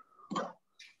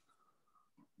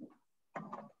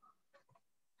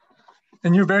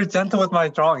 And you're very gentle with my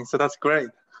drawing, so that's great.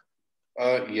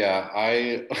 Yeah,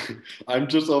 I'm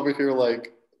just over here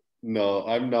like, no,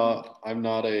 I'm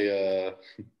not a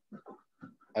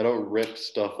I don't rip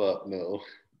stuff up, no.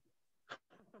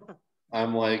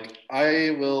 I'm like,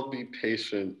 I will be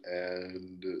patient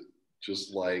and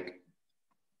just like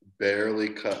barely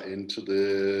cut into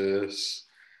this,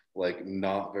 like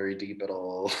not very deep at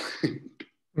all.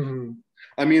 Mm-hmm.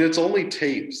 I mean, it's only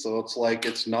tape, so it's like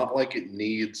it's not like it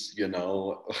needs,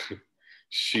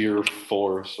 sheer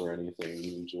force or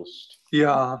anything.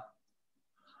 Yeah.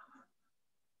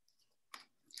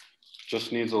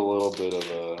 Just needs a little bit of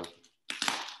a.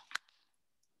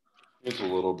 Needs a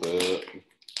little bit.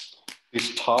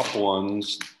 These top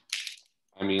ones,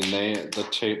 I mean, the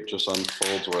tape just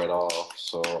unfolds right off,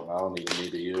 so I don't even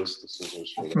need to use the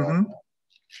scissors for that. Mm-hmm.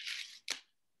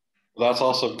 That's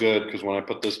also good because when I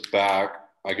put this back,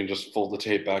 I can just fold the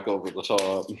tape back over the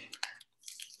top.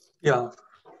 Yeah.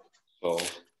 So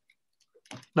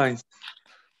Nice.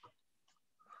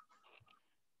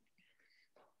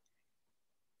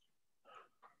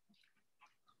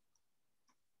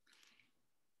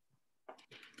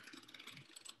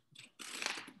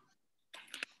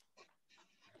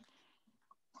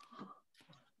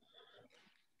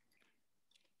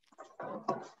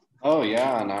 oh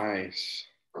yeah, nice.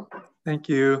 Thank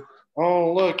you.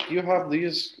 Oh look, you have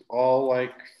these all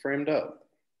like framed up.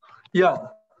 Yeah.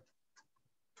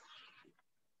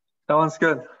 That one's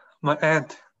good. My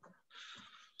aunt.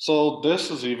 So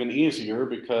this is even easier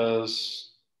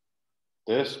because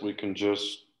this we can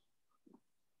just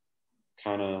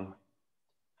kind of,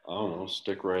 I don't know,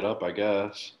 stick right up, I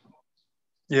guess,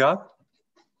 Yeah.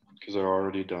 because they're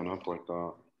already done up like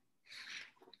that.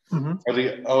 Mm-hmm. Are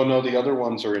the oh no, the other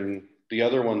ones are in the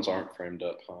other ones aren't framed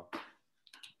up, huh?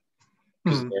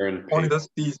 Because they're in Only paper.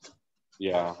 these.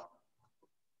 Yeah,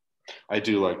 I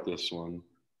do like this one.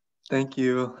 Thank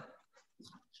you.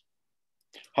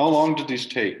 How long did these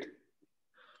take?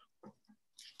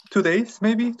 2 days,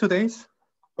 maybe 2 days.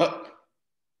 Oh,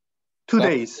 2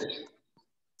 days.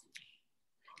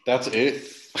 that's it.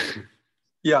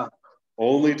 Yeah.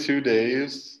 Only 2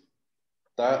 days.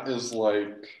 That is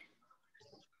like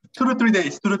 2 to 3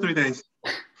 days. 2 to 3 days.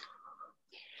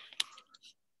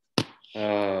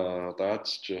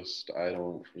 that's just I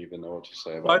don't even know what to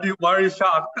say Why about do you? Why are you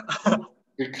shocked?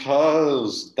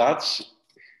 because that's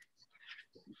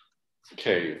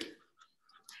okay.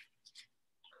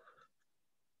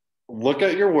 Look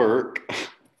at your work.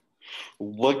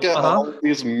 Look at Uh-huh. all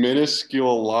these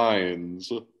minuscule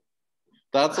lines.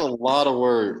 That's a lot of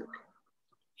work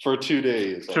for 2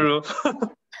 days. True.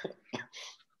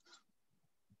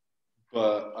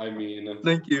 But I mean,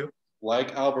 Thank you.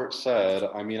 like Albert said,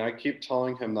 I mean, I keep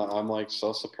telling him that I'm like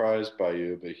so surprised by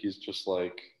you, but he's just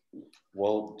like,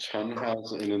 well, Chun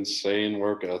has an insane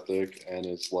work ethic and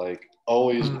is like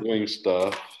always doing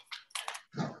stuff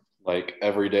like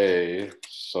every day.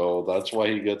 So that's why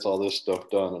he gets all this stuff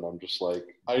done. And I'm just like,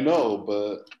 I know,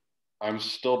 but I'm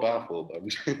still baffled.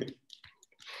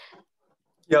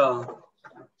 Yeah.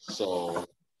 So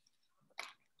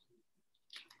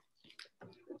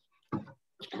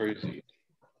it's crazy.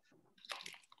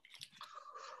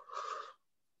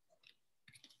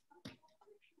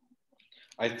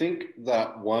 I think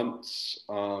that once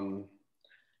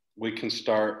we can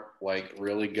start like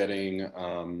really getting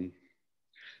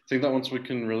I think that once we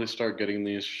can really start getting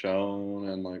these shown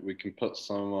and like we can put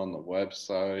some on the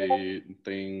website and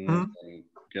things and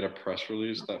get a press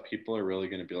release, that people are really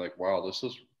going to be like, wow, this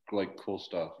is like cool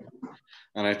stuff.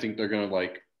 And I think they're going to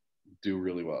like do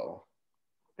really well.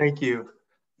 Thank you.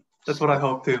 That's what I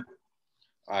hope too.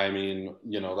 I mean,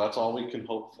 that's all we can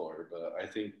hope for, but I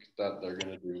think that they're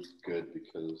going to do good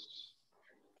because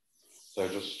they're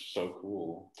just so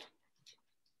cool.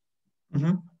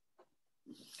 Mm-hmm.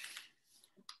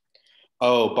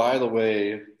 Oh, by the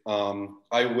way,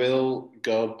 I will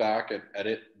go back and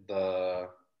edit the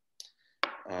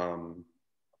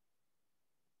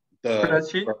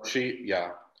Spreadsheet. spreadsheet. Yeah,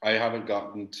 I haven't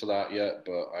gotten to that yet,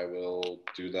 but I will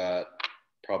do that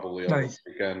probably over Nice.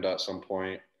 the weekend at some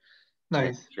point to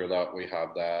make Nice. sure that we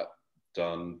have that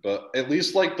done. But at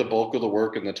least like the bulk of the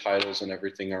work and the titles and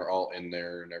everything are all in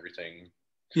there and everything.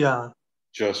 Yeah.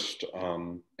 Just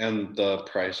and the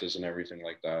prices and everything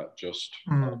like that. Just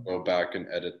go back and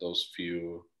edit those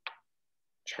few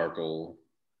charcoal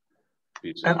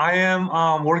pieces. And I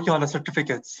am working on the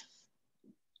certificates.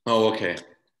 Oh, okay.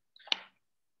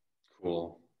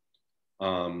 Cool.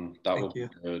 That Thank would be you.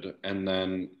 good. And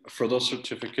then for those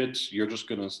certificates,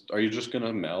 are you just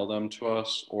gonna mail them to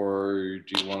us, or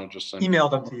do you want to just send Email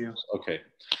them to you? Okay.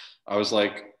 I was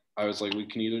like, we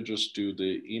can either just do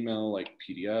the email like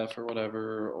PDF or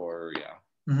whatever, or yeah,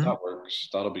 that works.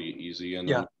 That'll be easy. And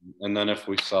then if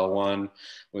we sell one,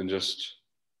 we can just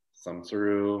thumb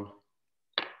through,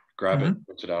 grab it,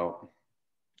 print it out.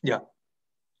 Yeah.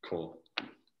 Cool.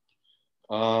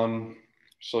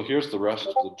 So here's the rest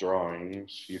of the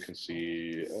drawings. You can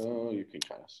see, you can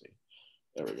kind of see.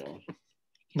 There we go.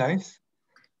 Nice.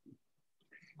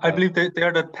 I believe they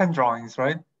are the pen drawings,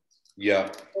 right?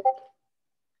 Yeah.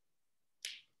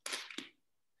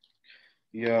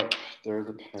 Yep, they're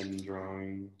the pen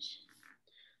drawings.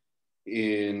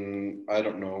 In, I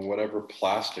don't know, whatever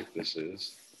plastic this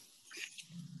is.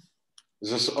 Is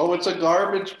this, oh, it's a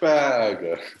garbage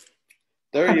bag.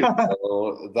 There you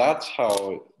go. That's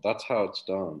how it's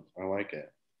done. I like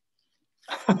it.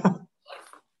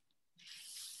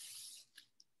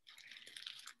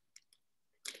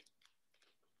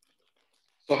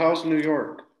 So how's New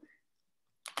York?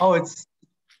 Oh, it's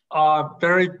a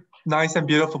very nice and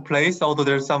beautiful place, although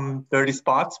there's some dirty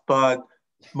spots, but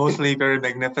mostly very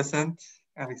magnificent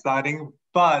and exciting.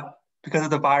 But because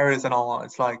of the virus and all,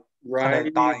 it's like kind Right?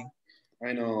 of dying.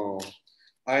 I know.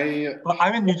 Well,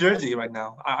 I'm in New Jersey right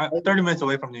now. I'm 30 minutes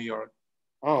away from New York.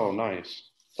 Oh, nice.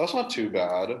 That's not too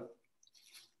bad. Did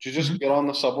you just Mhm. get on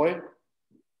the subway?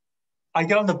 I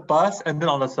get on the bus and then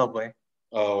on the subway.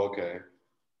 Oh, okay.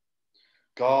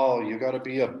 Gall, you got to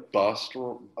be a bus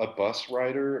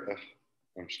rider. Ugh,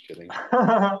 I'm just kidding.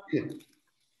 No,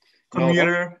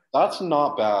 Commuter. that's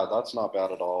not bad. That's not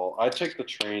bad at all. I take the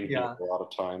train here Yeah. a lot of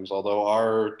times, although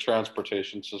our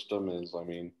transportation system is, I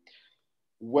mean,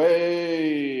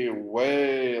 way,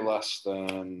 way less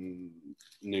than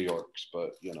New York's.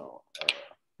 But, you know,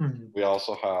 Mhm. we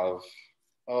also have,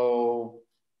 oh,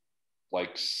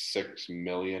 like 6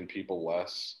 million people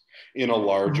less in a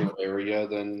larger Mhm. area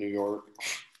than New York.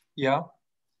 Yeah.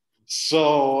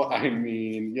 So, I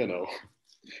mean, you know,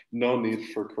 no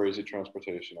need for crazy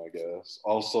transportation, I guess.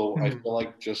 Also, I Mhm. feel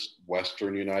like just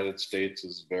Western United States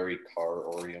is very car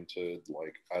oriented.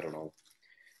 Like, I don't know.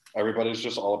 Everybody's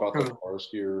just all about their True. cars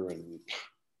here. And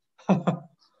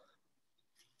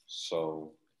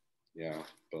so, yeah,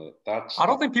 but I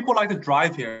don't think people like to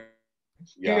drive here.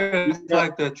 yeah. Here, it's Yeah,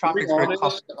 like the to be traffic's very honest,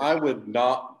 complicated. I would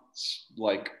not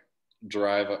like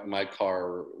drive my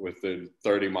car within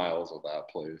 30 miles of that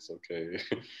place. Okay.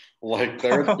 Like,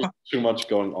 there's just too much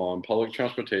going on. Public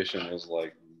transportation is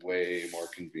like way more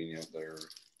convenient there.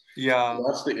 Yeah.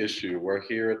 That's the issue. Where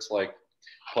here it's like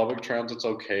public transit's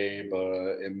okay,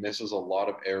 but it misses a lot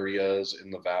of areas in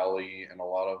the valley and a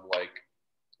lot of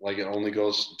like it only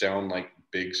goes down like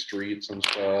big streets and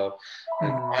stuff.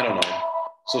 And I Mm. don't know.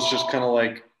 So it's just kind of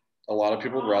like a lot of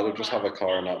people would rather just have a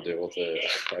car and not deal with it,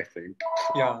 I think.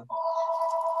 Yeah.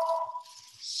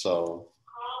 So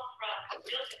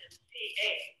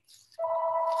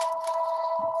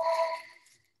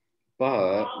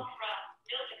but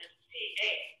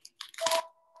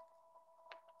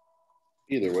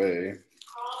either way,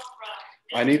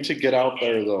 I need to get out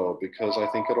there though because I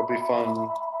think it'll be fun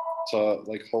to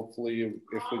like hopefully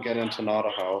if we get into Nada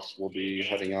House, we'll be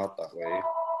heading out that way.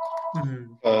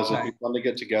 Mm. Because it'd be Nice. fun to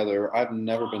get together. I've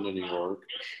never been to New York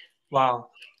Wow.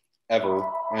 ever.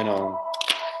 I know.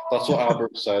 That's what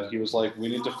Albert said. He was like, "We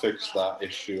need to fix that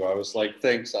issue." I was like,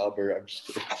 "Thanks, Albert." I'm just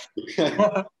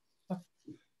kidding.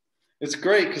 It's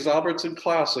great because Albert's in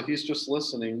class, so he's just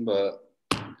listening. But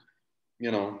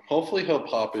you know, hopefully he'll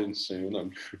pop in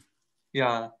soon.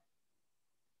 Yeah.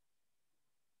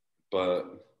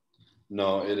 But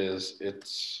no, it is.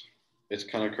 It's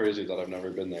kind of crazy that I've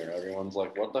never been there. Everyone's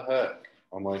like, "What the heck?"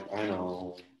 I'm like, "I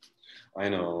know, I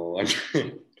know."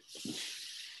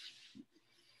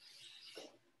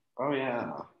 Oh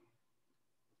yeah,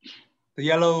 The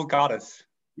yellow goddess.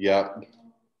 yeah,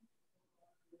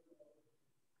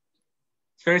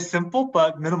 It's very simple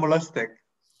but minimalistic.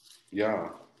 yeah.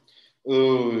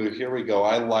 Ooh, here we go.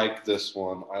 I like this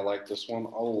one. I like this one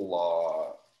a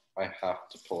lot. I have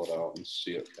to pull it out and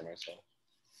see it for myself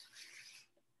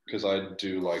because I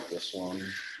do like this one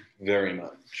very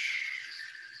much.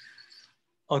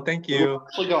 Oh, thank We've you.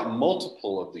 actually got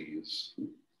multiple of these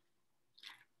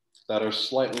that are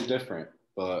slightly different,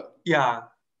 but Yeah.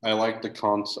 I like the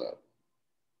concept.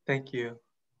 Thank you.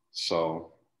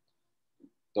 So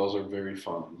those are very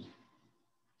fun.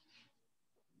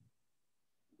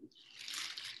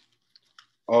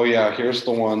 Oh yeah, here's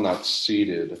the one that's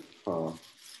seated. Huh.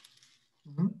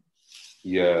 Mhm.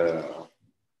 Yeah.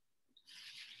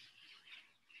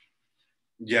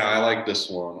 Yeah, I like this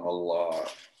one a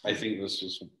lot. I think this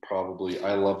is probably,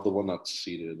 I love the one that's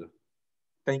seated.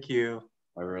 Thank you.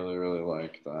 I really, really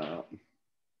like that.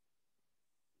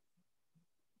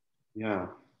 Yeah.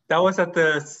 That was at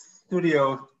the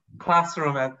studio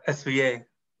classroom at SVA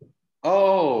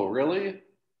Oh, really?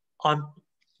 on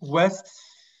West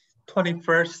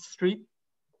 21st Street.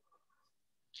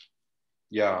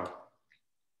 Yeah.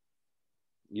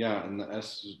 Yeah, and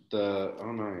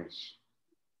oh nice.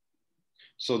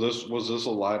 So this was this a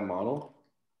live model?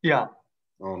 Yeah.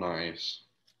 Oh nice.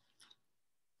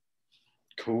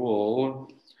 Cool.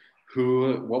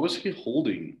 What was he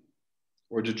holding?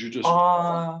 Or did you just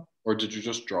Uh,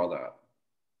 draw that?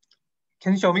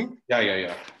 can you show me?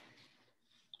 Yeah.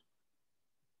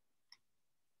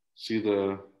 See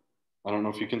I don't know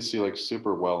if you can see like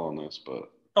super well on this,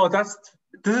 but Oh, this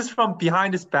is from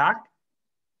behind his back,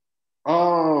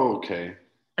 oh, okay.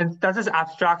 and that's his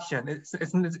abstraction.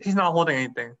 He's not holding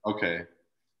anything. Okay.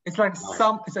 It's like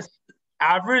it's an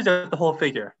average of the whole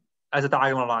figure as a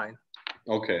diagonal line.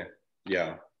 Okay.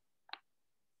 Yeah.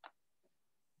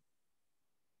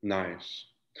 Nice.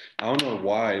 I don't know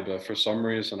why, but for some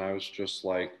reason I was just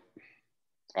like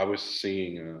I was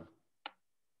seeing a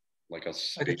Like a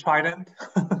spear. trident.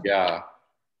 Yeah,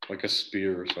 like a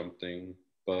spear or something.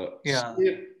 But Yeah.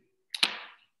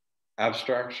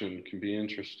 abstraction can be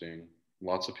interesting.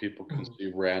 Lots of people can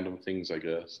see random things, I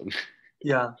guess.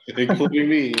 Yeah. Including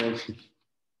me.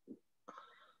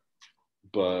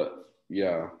 But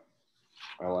yeah,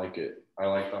 I like it. I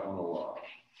like that one a lot.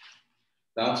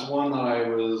 That's one that I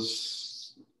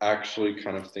was actually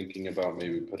kind of thinking about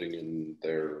maybe putting in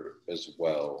there as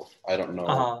well. I don't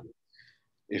know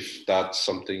if that's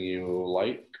something you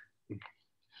like,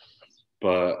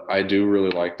 but I do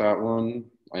really like that one.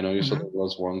 I know you said there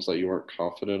was ones that you weren't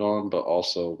confident on, but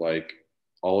also like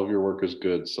all of your work is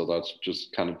good, so that's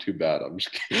just kind of too bad. I'm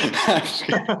just kidding.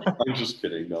 I'm just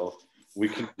kidding. No, we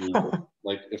can do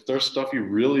like if there's stuff you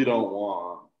really don't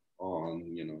want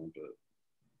on, but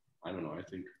I don't know. I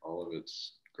think all of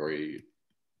it's great.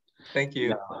 Thank you.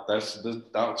 Yeah,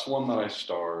 that's one that I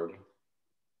starred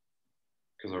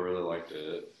because I really liked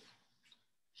it.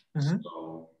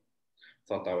 So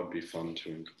thought that would be fun to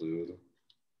include.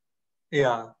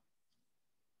 Yeah.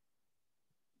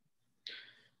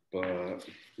 But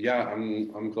yeah,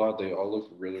 I'm glad they all look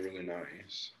really, really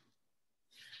nice.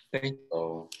 Thank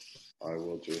So I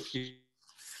will just you.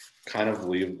 kind of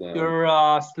leave them. Your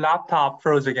laptop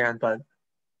froze again, but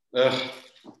the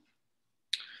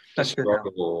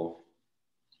struggle.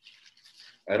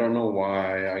 I don't know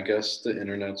why. I guess the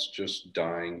internet's just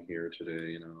dying here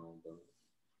today, but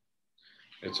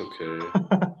it's okay.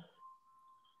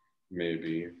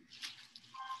 Maybe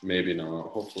not.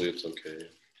 Hopefully it's okay.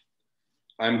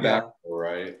 I'm back, all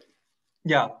right?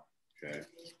 Yeah. Okay.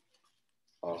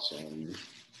 Awesome.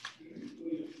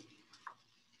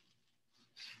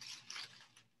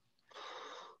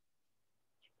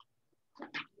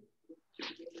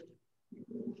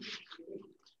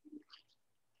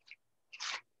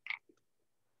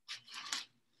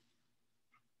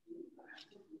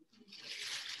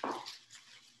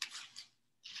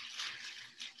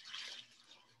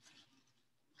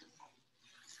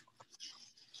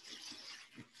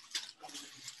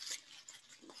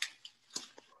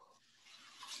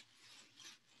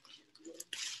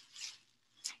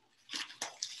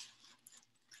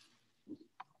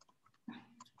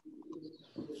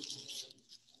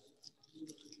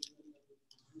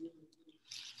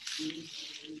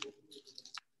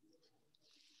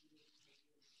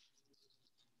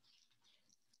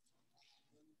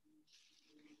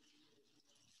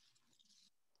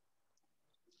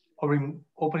 Are we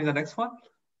opening the next one?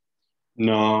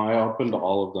 No, I opened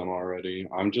all of them already.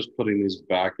 I'm just putting these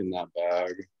back in that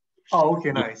bag. Oh,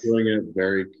 okay, nice. Doing it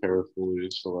very carefully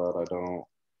so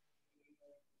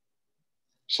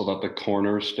that the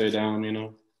corners stay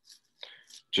down,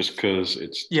 just because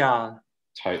it's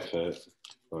tight fit.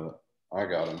 But I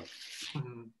got them.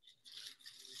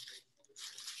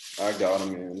 I got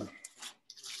them in.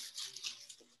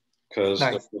 Because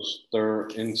they're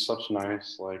in such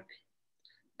nice, like,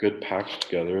 good packed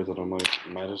together that I'm like,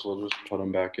 might as well just put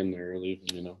them back in there, leave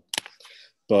them,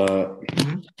 But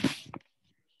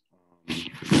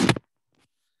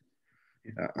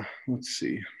yeah, let's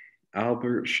see.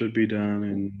 Albert should be done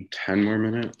in 10 more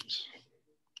minutes.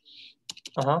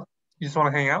 You just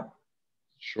want to hang out?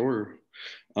 Sure.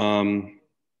 But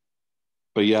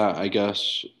yeah, I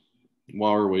guess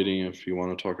while we're waiting, if you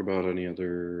want to talk about any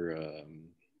other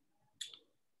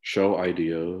show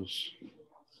ideas,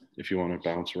 if you want to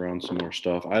bounce around some more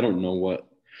stuff. I don't know what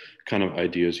kind of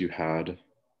ideas you had.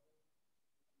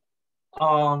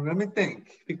 Let me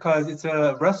think, because it's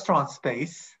a restaurant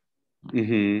space.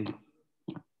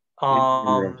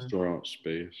 Restaurant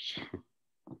space.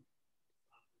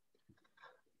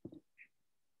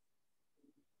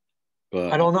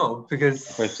 But I don't know,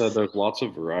 because like I said, there's lots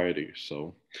of variety.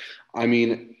 So, I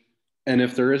mean, and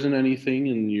if there isn't anything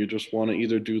and you just want to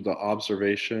either do the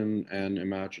observation and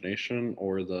imagination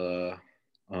or the,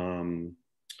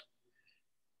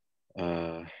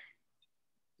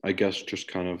 I guess just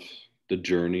kind of the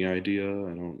journey idea.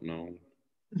 I don't know.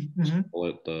 Call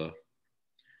it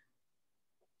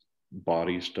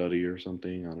body study or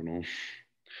something. I don't know.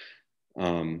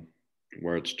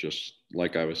 Where it's just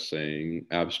like I was saying,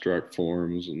 abstract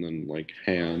forms and then like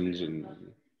hands and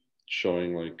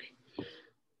showing like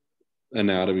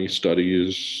anatomy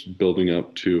studies building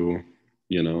up to,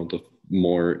 the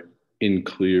more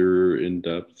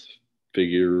in-depth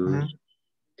figures. Mhm.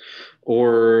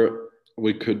 Or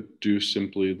we could do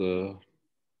simply the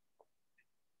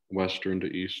Western to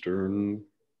Eastern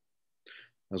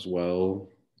as well,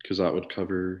 because that would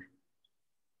cover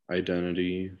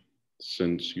identity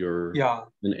since you're Yeah,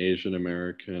 an Asian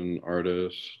American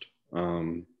artist.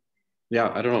 Um,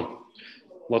 yeah, I don't know.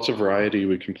 Lots of variety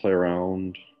we can play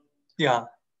around. yeah.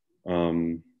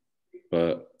 Um,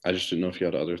 but I just didn't know if you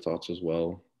had other thoughts as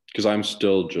well. Because I'm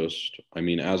still just, I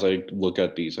mean, as I look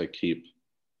at these, I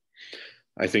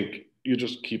think you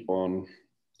just keep on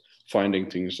finding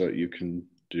things that you can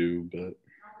do, but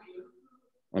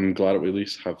I'm glad we at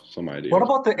least have some What ideas.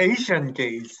 about the Asian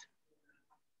gaze?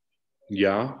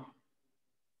 Yeah,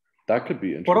 that could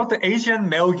be What interesting. about the Asian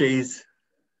male gaze?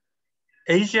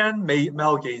 Asian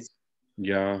male gaze.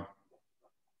 Yeah,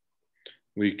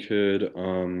 we could,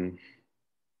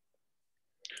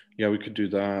 we could do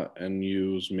that and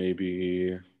use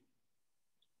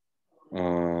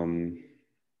um,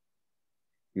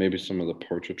 maybe some of the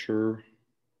portraiture,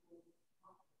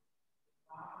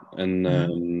 and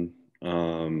Mhm.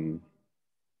 then,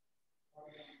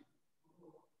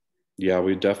 yeah,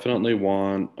 we definitely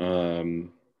want,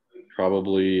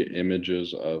 probably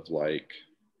images of like,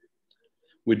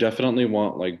 we definitely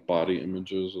want like body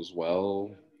images as well.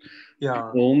 The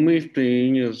Yeah, only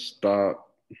thing is that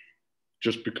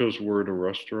just because we're in a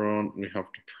restaurant, we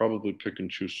have to probably pick and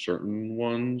choose certain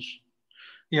ones.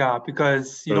 yeah,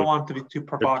 because you So don't want to be too it's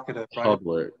provocative, right?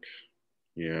 public.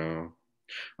 Yeah.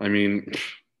 I mean,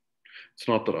 it's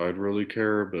not that I'd really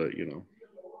care, but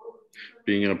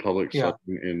being in a public Yeah.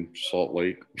 setting in Salt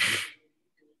Lake,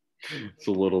 it's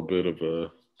a little bit of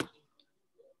a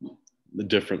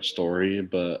different story,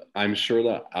 but I'm sure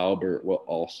that Albert will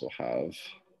also have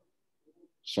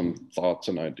some thoughts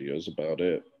and ideas about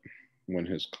it when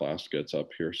his class gets up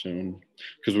here soon,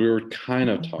 because we were kind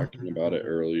of talking about it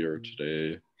earlier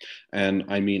today. And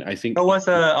I mean, That was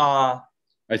a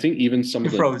I think even some you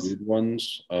of the froze. nude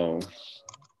ones, oh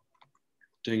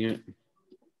dang it,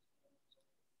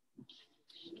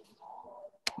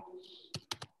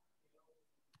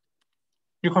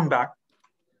 You come back.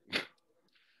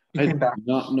 You I came do back.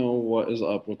 not know what is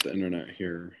up with the internet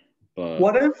here, but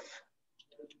What if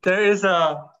there is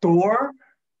a door?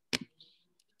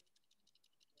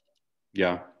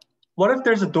 yeah. What if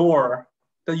there's a door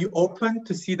that you open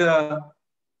to see the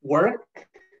work?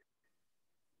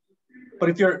 But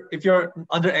if you're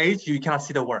underage, you cannot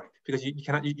see the work because you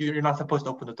cannot. You're not supposed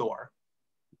to open the door,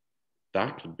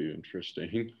 That could be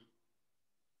interesting.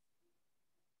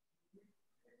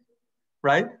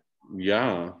 right?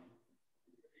 Yeah,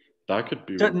 that could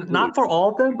be Just, really not for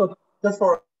all of them, but just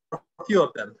for a few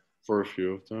of them. for a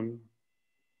few of them.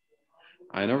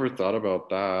 I never thought about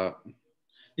that.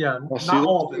 Yeah, Well, see, not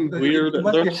all of them. It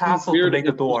must be a there's some hassle to weird make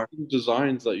a door. interesting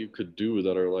designs that you could do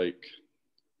that are like,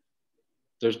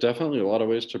 there's definitely a lot of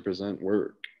ways to present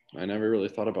work. I never really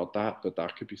thought about that, but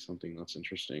that could be something that's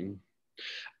interesting.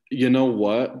 You know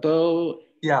what though?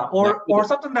 Yeah, That or could,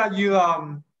 something that you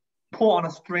pull on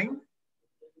a string.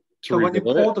 to So when you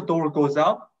reveal pull, it. the door goes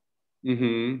up.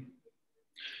 Mm-hmm.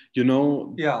 You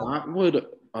know, Yeah,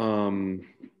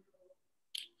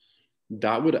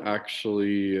 that would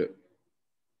actually,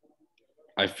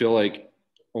 I feel like,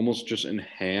 almost just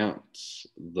enhance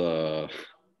the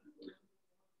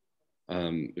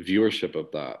viewership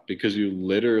of that, because you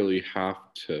literally have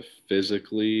to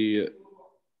physically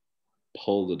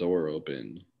pull the door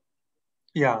open,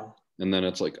 yeah, and then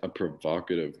it's like a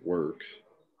provocative work.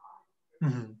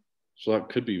 hmm So that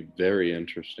could be very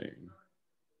interesting.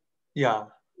 yeah.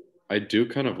 I do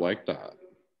kind of like that.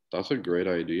 That's a great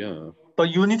idea. But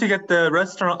you need to get the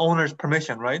restaurant owner's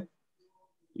permission, right?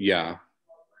 Yeah.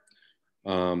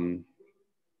 Um,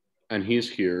 and he's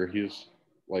here. He's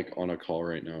like on a call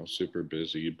right now, super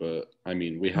busy, but I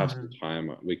mean, we have some hmm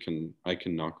time. I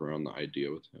can knock around the idea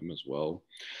with him as well.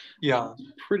 Yeah.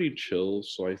 He's pretty chill,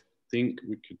 so I think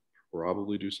we could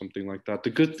probably do something like that. The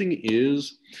good thing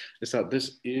is that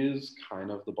this is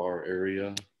kind of the bar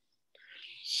area.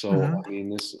 So, hmm I mean,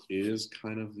 this is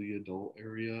kind of the adult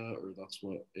area, or that's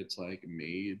what it's like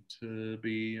made to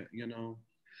be,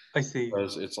 I see.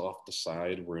 because it's off the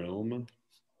side room.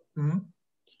 hmm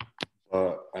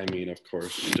But I mean, of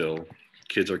course, still,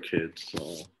 kids are kids.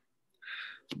 So,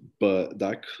 but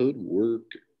that could work.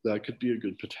 that could be a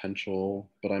good potential,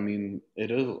 but I mean,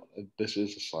 this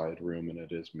is a side room and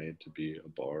it is made to be a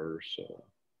bar, so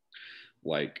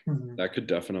like Mhm.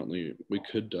 we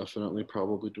could definitely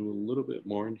probably do a little bit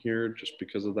more in here just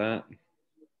because of that.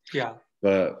 Yeah.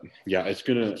 But yeah, it's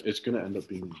gonna end up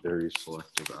being very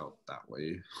selective out that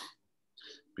way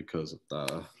because of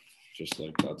the just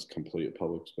like that's complete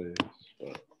public space.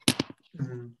 But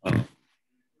Mhm. um,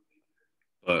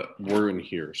 but we're in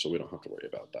here, so we don't have to worry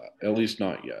about that. At least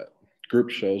not yet.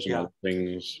 Group shows and Yeah. other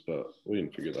things, but we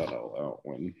can figure that all out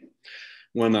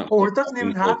when that Or stuff it doesn't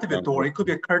even happens. have to be a door. It could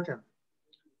be a curtain.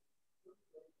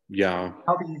 Yeah,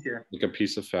 That'll be easier. like a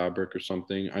piece of fabric or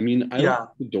something. I mean, I don't Yeah,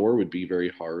 think the door would be very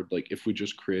hard. Like if we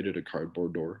just created a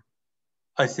cardboard door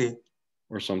I see.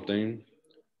 or something.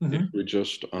 If Hmm. we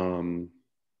just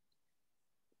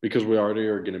because we already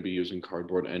are going to be using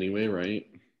cardboard anyway, right?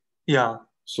 Yeah.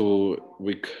 So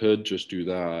we could just do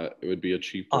that. It would be a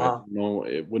cheap way. Uh-huh. No,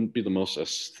 it wouldn't be the most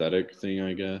aesthetic thing,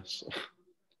 I guess.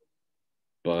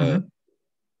 But Hmm.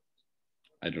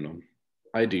 I don't know.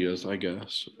 Ideas, I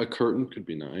guess. A curtain could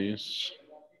be nice,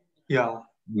 Yeah.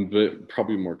 but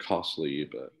probably more costly.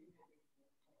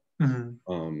 Hmm.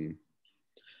 Um,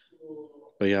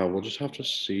 but yeah, we'll just have to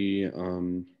see.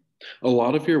 A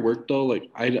lot of your work though,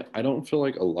 like I don't feel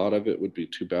like a lot of it would be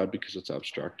too bad because it's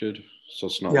abstracted. So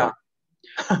it's not Yeah.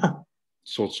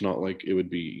 like it would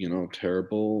be,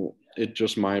 terrible. It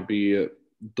just might be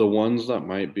the ones that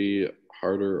might be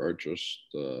harder are just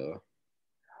the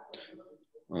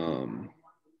um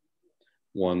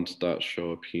ones that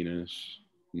show a penis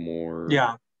more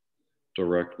Yeah.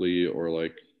 directly or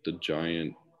like the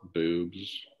giant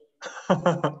boobs.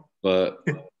 But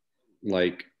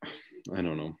like I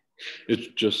don't know. It's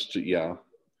just yeah,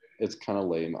 it's kind of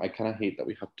lame. I kind of hate that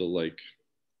we have to like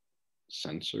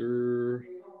censor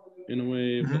in a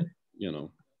way, but Hmm. you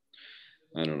know,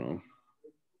 I don't know.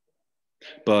 Yeah.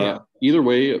 But either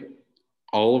way,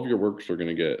 all of your works are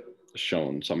going to get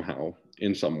shown somehow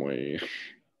in some way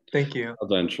Thank you.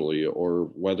 eventually, or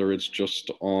whether it's just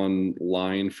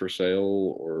online for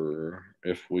sale or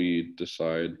if we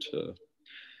decide to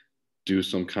do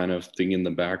some kind of thing in the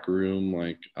back room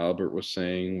like Albert was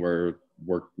saying where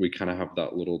we kind of have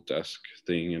that little desk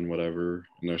thing and whatever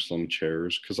and there's some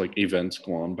chairs because like events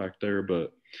go on back there,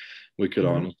 but we could Hmm.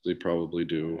 honestly probably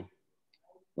do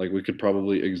like we could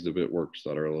probably exhibit works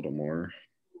that are a little more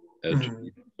edgy Hmm.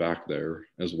 back there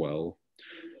as well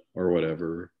or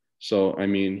whatever. So I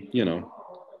mean,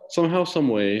 somehow some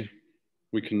way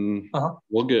we can Uh-huh.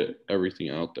 we'll get everything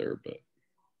out there,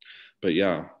 but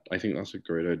yeah, I think that's a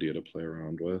great idea to play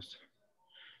around with.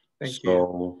 Thank you.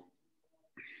 So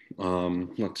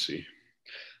let's see.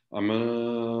 I'm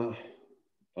gonna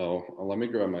let me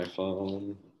grab my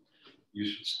phone. You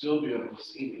should still be able to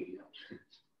see me,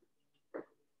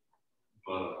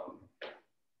 but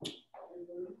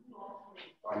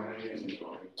I'm going to.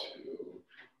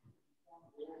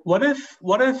 What if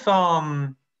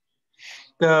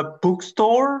the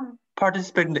bookstore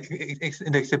participate in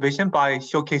the exhibition by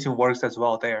showcasing works as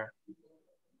well there?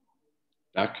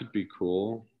 That could be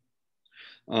cool.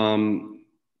 Um,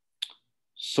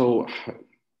 so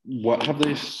what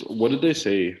did they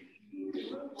say?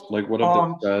 Like, what have they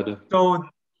Um, said? so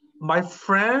my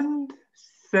friend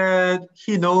said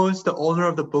he knows the owner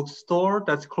of the bookstore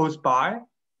that's close by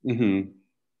Mm-hmm.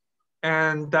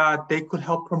 and that they could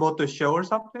help promote the show or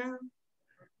something.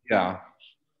 Yeah.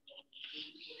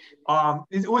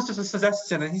 It was just a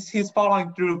suggestion, and he's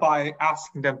following through by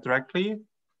asking them directly.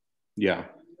 Yeah.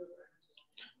 I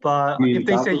But if mean,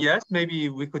 they that say was, yes, maybe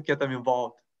we could get them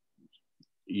involved.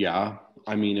 yeah.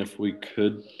 I mean, if we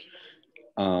could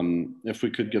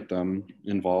get them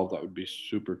involved, that would be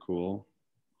super cool.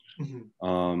 Mhm.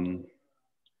 Um,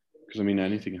 because I mean,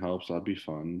 anything helps. That'd be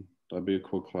fun. That'd be a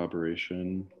cool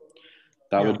collaboration.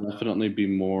 That Yeah. would definitely be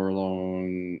more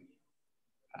along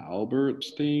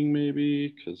Albert's thing, maybe,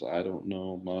 because I don't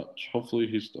know much. Hopefully,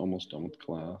 he's almost done with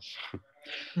class.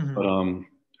 But Mhm.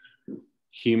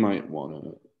 he might want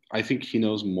to. I think he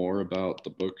knows more about the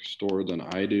bookstore than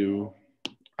I do.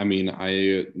 I mean,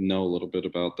 I know a little bit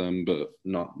about them, but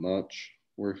not much.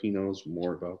 Where he knows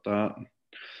more about that.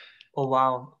 Oh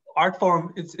wow. Art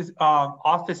Forum is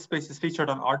office space is featured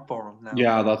on Art Forum now.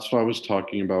 Yeah, that's what I was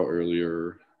talking about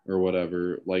earlier, or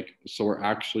whatever. Like, so we're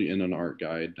actually in an art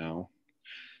guide now.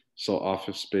 So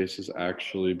Office Space is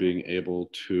actually being able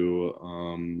to,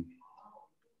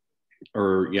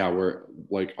 or yeah, we're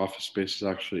like Office Space is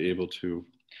actually able to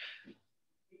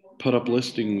put up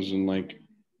listings and like,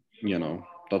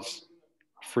 that's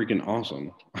freaking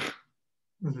awesome.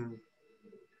 Mhm.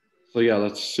 So yeah,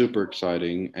 that's super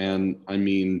exciting. And I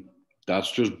mean,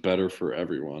 that's just better for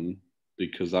everyone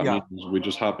because that Yeah. means we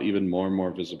just have even more and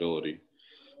more visibility.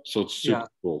 So it's super Yeah.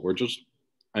 cool.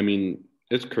 I mean,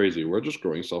 it's crazy. We're just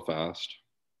growing so fast.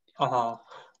 Uh-huh.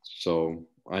 So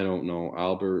I don't know.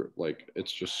 Albert, like,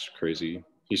 it's just crazy.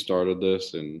 He started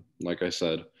this, and like I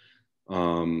said,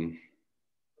 um,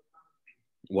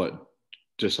 what,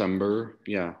 December?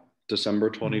 Yeah, December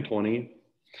 2020.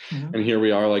 Mm-hmm. And here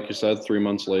we are, like you said, 3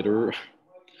 months later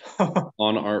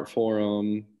on Art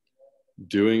Forum,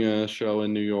 doing a show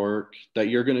in New York that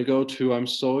you're going to go to. I'm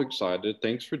so excited.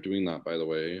 Thanks for doing that, by the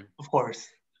way, Of course.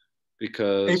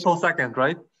 because, April 2nd,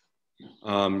 right?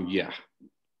 yeah,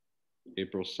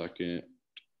 April 2nd.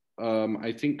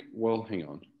 I think, well, hang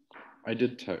on. I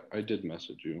did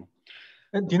message you.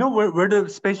 And do you know where the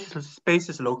space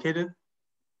is located?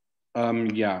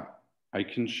 Yeah, I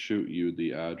can shoot you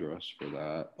the address for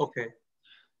that. Okay.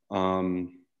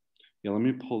 Um, yeah, let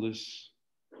me pull this.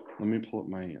 Let me pull up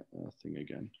my thing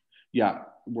again. Yeah,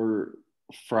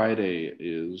 Friday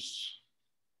is.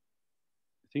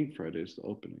 I think Friday is the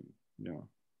opening. Yeah,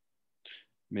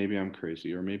 maybe I'm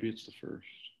crazy, or maybe it's the first.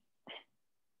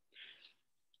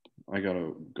 I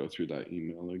gotta go through that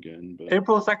email again, but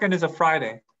April 2nd is a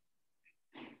Friday.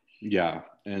 yeah,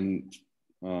 and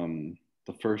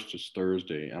the first is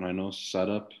Thursday, and I know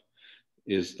setup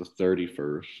is the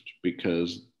 31st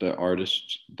because the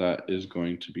artist that is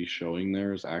going to be showing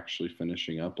there is actually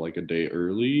finishing up like a day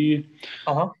early.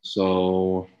 Uh-huh.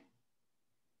 So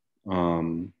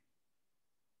um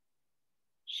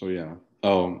so yeah.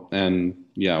 Oh, and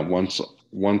yeah, once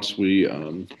we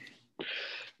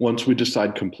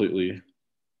decide completely,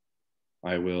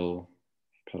 I will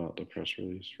put out the press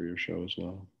release for your show as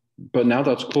well. But now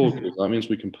that's cool because that means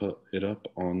we can put it up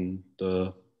on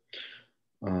the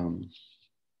um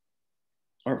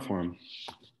art forum.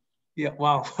 Yeah,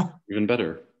 wow. Even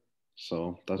better.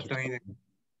 So that's That's amazing.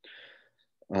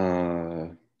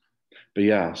 but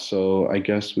yeah, so I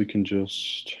guess we can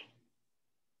just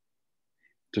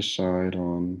decide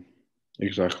on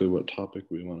exactly what topic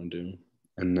we want to do.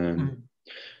 And then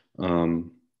Mm-hmm.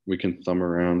 we can thumb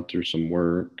around through some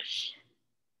works.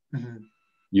 Mm-hmm.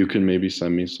 You can maybe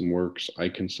send me some works. I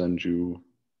can send you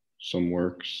some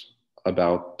works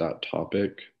about that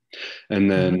topic.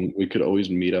 And then Mm-hmm. we could always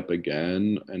meet up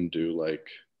again and do like,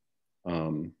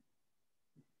 um,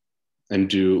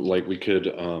 we could,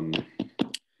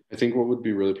 I think what would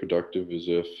be really productive is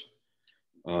if,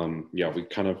 yeah, we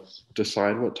kind of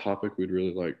decide what topic we'd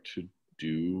really like to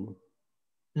do.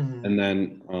 Mm-hmm. And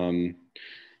then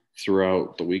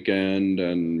throughout the weekend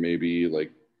and maybe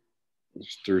like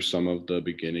through some of the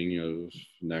beginning of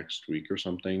next week or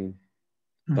something,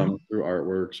 Mm-hmm. thumb through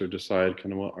artworks or decide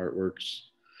kind of what artworks.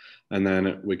 And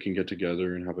then we can get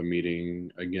together and have a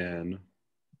meeting again.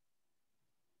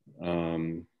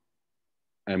 Um,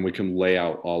 and we can lay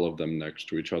out all of them next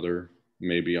to each other.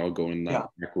 Maybe I'll go in that Yeah.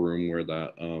 back room where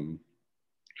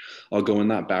I'll go in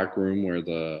that back room where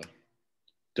the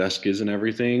desk is and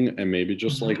everything, and maybe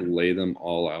just like Mm-hmm. lay them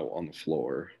all out on the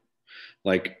floor.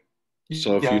 Like,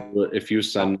 so Yeah. if you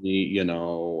send me, you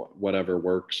know, whatever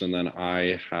works, and then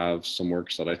I have some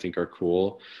works that I think are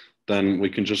cool, then we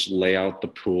can just lay out the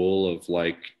pool of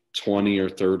like 20 or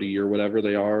 30 or whatever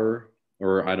they are,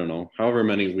 or I don't know, however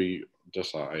many we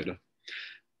decide.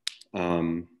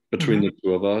 Between Mm-hmm. the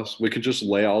two of us, we could just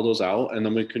lay all those out, and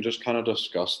then we can just kind of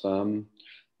discuss them,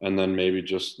 and then maybe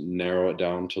just narrow it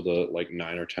down to the like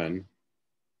 9 or 10.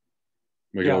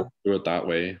 We could Yeah. always do it that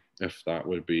way if that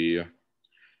would be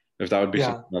Yeah.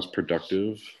 something that's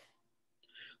productive.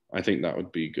 I think that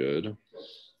would be good.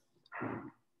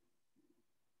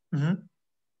 Mm-hmm.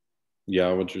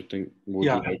 Yeah, would you think? Would you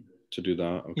Yeah. like to do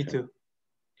that? Me Okay, too.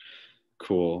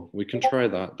 cool. We can try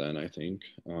that then, I think.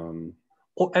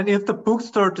 Oh, and if the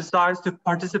bookstore decides to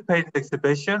participate in the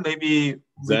exhibition, maybe we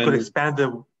could Then, expand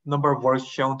the number of works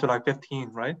shown to like 15,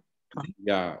 right? 20?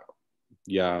 yeah,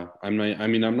 yeah. I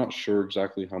mean, I'm not sure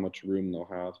exactly how much room they'll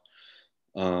have.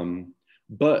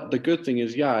 But the good thing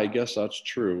is, yeah, I guess that's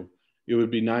true. It would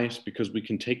be nice because we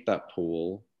can take that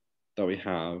pool that we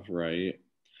have, right?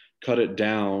 Cut it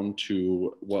down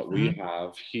to what we Mm-hmm.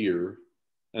 have here.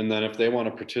 And then if they want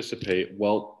to participate,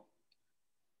 well,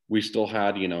 we still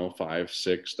had, you know, 5,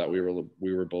 6 that we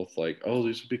were both like, oh,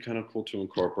 these would be kind of cool to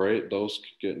incorporate. Those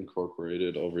could get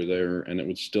incorporated over there, and it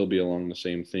would still be along the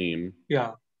same theme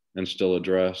Yeah. and still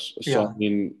address. So I Yeah.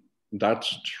 mean,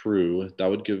 that's true. That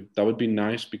would be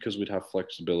nice because we'd have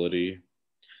flexibility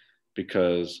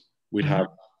because we'd have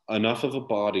Mm-hmm. enough of a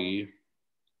body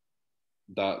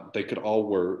that they could all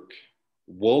work.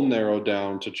 We'll narrow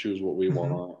down to choose what we Mm-hmm.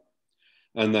 want.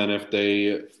 And then if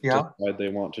they Yeah. decide they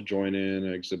want to join in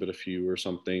and exhibit a few or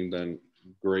something, then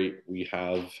great. We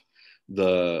have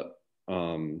the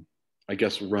I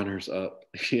guess runners up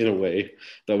in a way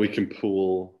that we can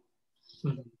pool,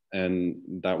 and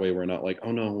that way we're not like,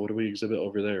 oh no, what do we exhibit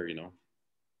over there,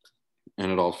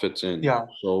 and it all fits in. Yeah.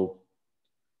 So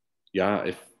yeah,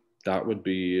 if that would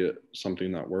be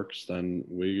something that works, then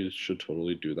we should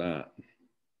totally do that.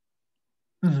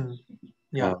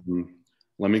 Yeah.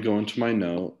 Let me go into my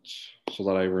notes so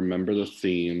that I remember the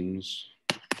themes.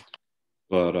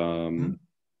 But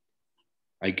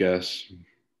I guess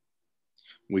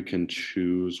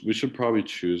we should probably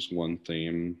choose one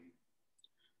theme.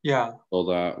 Yeah. So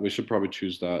that we should probably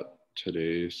choose that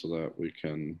today so that we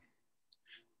can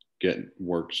get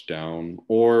works down.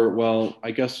 Or, well, I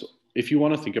guess if you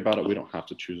want to think about it, we don't have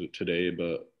to choose it today,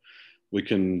 but we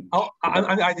can. Oh,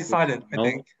 I decided, I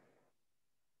think.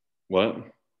 What?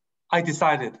 I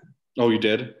decided. Oh, you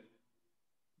did?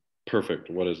 Perfect.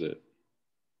 What is it?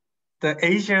 The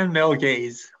Asian male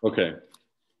gaze. Okay.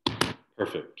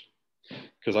 Perfect.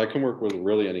 Because I can work with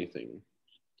really anything.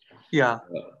 Yeah.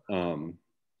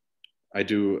 I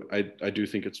do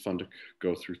think it's fun to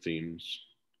go through themes.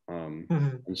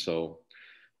 And so,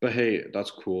 but hey,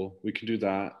 that's cool. We can do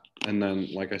that. And then,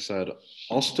 like I said,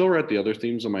 I'll still write the other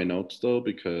themes in my notes though,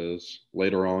 because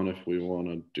later on, if we want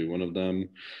to do one of them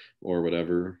or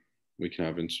whatever, we can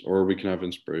have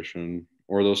inspiration,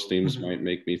 or those themes might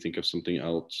make me think of something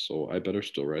else. So I better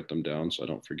still write them down so I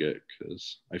don't forget,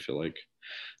 because I feel like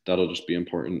that'll just be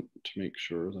important to make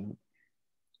sure that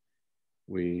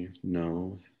we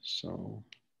know. So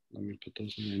let me put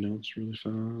those in my notes really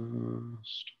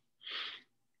fast.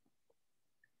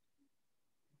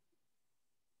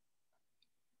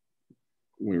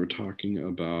 You were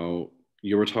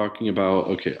talking about,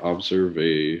 okay,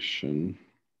 observation.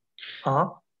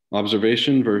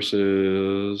 Observation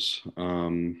versus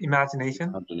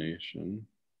imagination,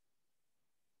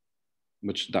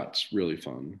 which that's really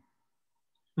fun.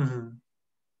 And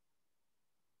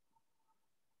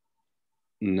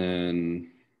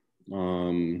then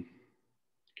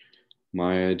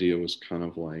my idea was kind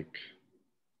of like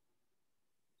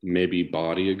maybe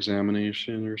body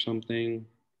examination or something.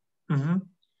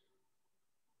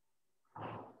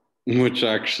 Which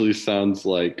actually sounds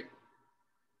like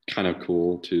kind of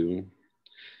cool too.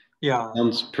 Yeah.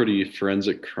 Sounds pretty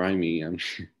forensic crimey.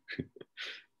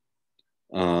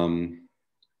 And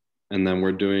then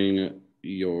we're doing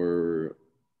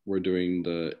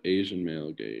the Asian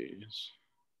male gaze.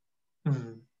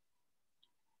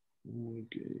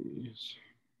 Gaze.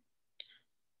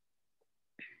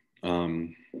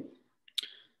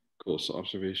 Cool. So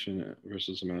observation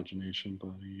versus imagination,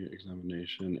 body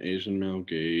examination, Asian male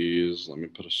gaze. Let me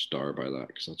put a star by that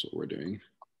because that's what we're doing.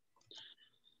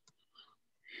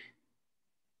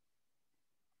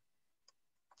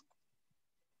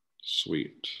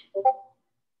 Sweet.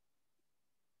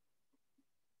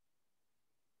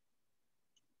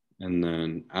 And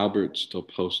then Albert's still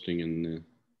posting in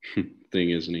the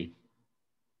thing, isn't he?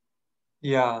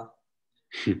 Yeah.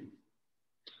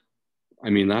 I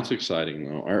mean, that's exciting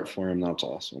though. Art form, that's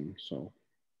awesome. So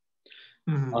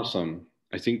awesome.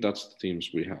 I think that's the themes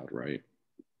we had, right?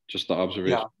 Just the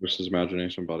observation versus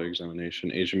imagination, body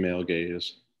examination, Asian male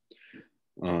gaze.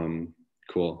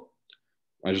 Cool.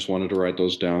 I just wanted to write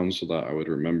those down so that I would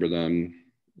remember them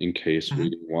in case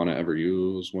we want to ever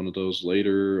use one of those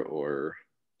later. Or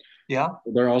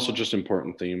they're also just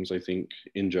important themes, I think,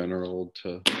 in general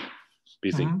to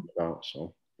be thinking about.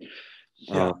 So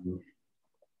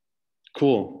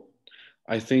cool.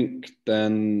 I think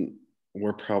then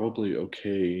we're probably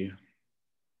okay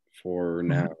for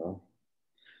now.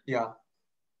 Yeah.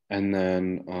 And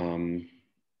then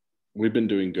we've been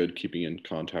doing good keeping in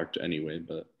contact anyway,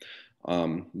 but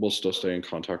we'll still stay in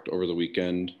contact over the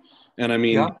weekend. And I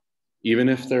mean, even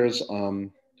if there's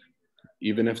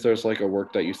like a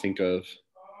work that you think of,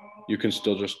 you can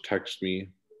still just text me.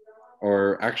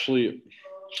 Or actually,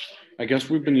 I guess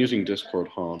we've been using Discord,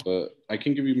 huh? But I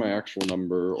can give you my actual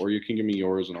number, or you can give me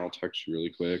yours and I'll text you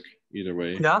really quick. Either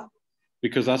way. Yeah.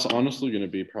 Because that's honestly going to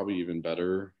be probably even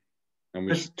better.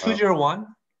 And it's 201.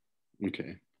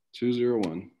 Okay.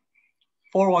 201.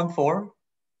 414.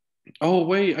 Oh,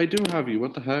 wait, I do have you.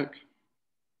 What the heck?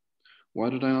 Why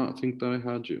did I not think that I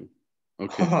had you?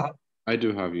 Okay. I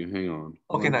do have you. Hang on.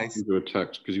 Okay, nice. Do a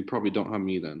text because you probably don't have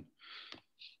me then.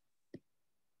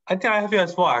 I think I have you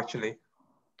as well, actually.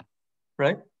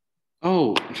 Right?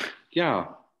 Oh, yeah.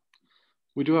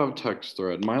 We do have a text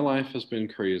thread. My life has been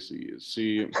crazy.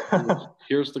 See,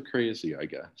 here's the crazy, I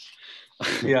guess.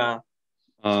 Yeah.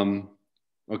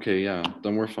 Okay, yeah.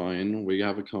 Then we're fine. We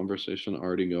have a conversation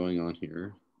already going on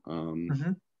here.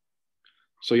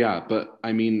 So yeah, but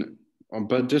I mean,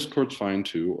 But Discord's fine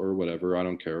too, or whatever. I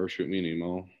don't care. Shoot me an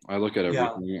email. I look at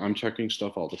Yeah. everything. I'm checking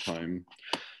stuff all the time.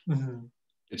 Mm-hmm.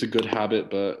 It's a good habit,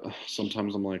 but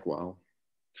sometimes I'm like, wow,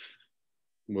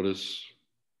 what is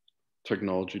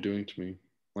technology doing to me?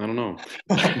 I don't know.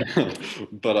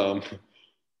 but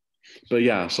but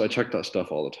yeah, so I check that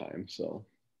stuff all the time. So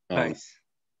Nice.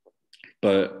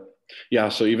 but yeah,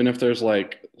 so even if there's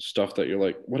like stuff that you're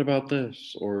like, what about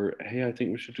this? Or hey, I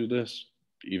think we should do this,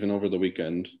 even over the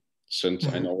weekend, since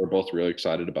I Mm-hmm. know we're both really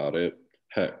excited about it.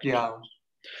 Heck, Yeah.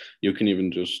 you can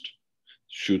even just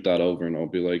shoot that over and I'll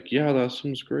be like, yeah, that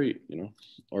seems great,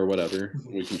 or whatever.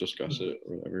 Mm-hmm. We can discuss Mm-hmm. it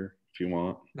or whatever if you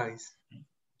want. Nice.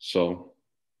 So,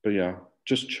 but yeah,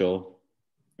 just chill.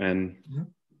 And,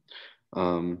 Mm-hmm.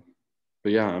 um,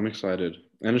 but yeah, I'm excited.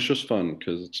 And it's just fun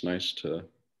because it's nice to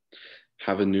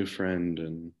have a new friend.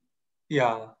 And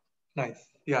Yeah. Nice.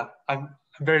 Yeah. I'm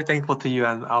very thankful to you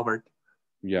and Albert.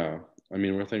 yeah, I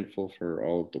mean, we're thankful for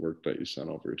all of the work that you sent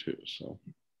over too. So,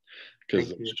 because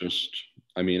Thank it's you. just,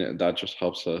 I mean, that just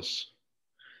helps us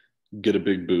get a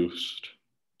big boost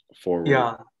forward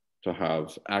Yeah. to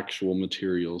have actual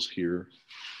materials here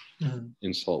Mm-hmm.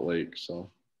 in Salt Lake. So,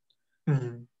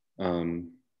 Mm-hmm.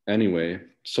 um, anyway,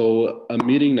 so a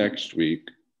meeting next week,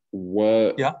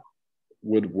 what Yeah.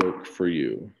 would work for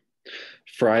you?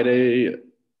 Friday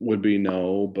would be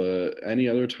no, but any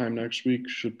other time next week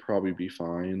should probably be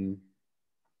fine.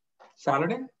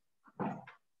 Saturday?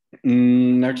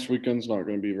 Next weekend's not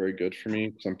going to be very good for me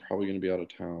because I'm probably going to be out of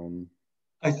town.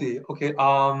 I see. Okay.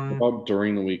 How about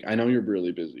during the week? I know you're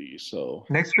really busy, so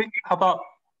Next week, how about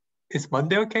is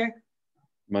Monday okay?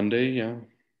 Monday, yeah,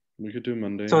 we could do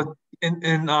Monday. So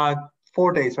in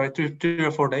 4 days, right? 3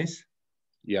 or 4 days.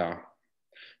 Yeah,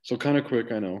 so kind of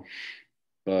quick, I know,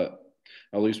 but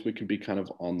at least we can be kind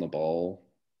of on the ball.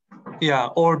 Yeah.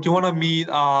 Or do you want to meet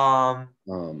Um,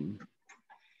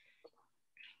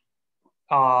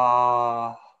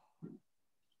 uh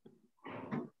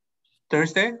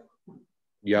Thursday?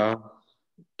 yeah,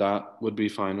 that would be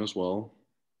fine as well.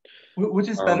 Which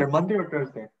is Um, better, Monday or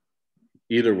Thursday?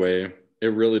 Either way, it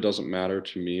really doesn't matter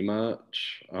to me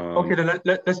much. Okay, then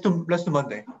let's do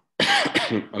Monday.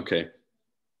 Okay,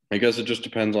 I guess it just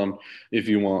depends on if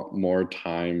you want more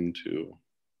time to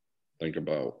think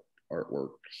about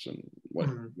artworks and what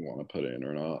Mhm. you want to put in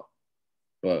or not.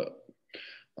 But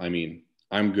I mean,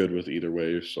 I'm good with either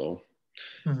way. So,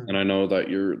 and Mhm. I know that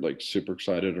you're like super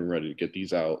excited and ready to get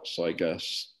these out. So I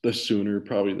guess the sooner,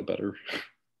 probably the better.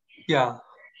 Yeah,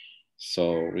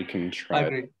 So I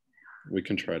agree. we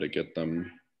can try to get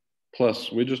them.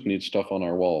 Plus, we just need stuff on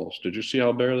our walls. Did you see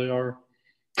how bare they are?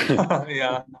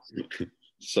 Yeah.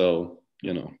 So,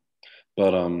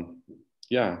 but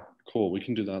yeah, cool. We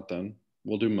can do that then.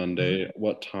 We'll do Mhm. Monday.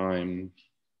 What time?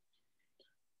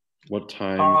 What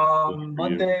time is good for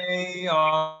you? Monday,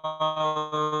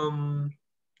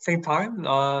 same time.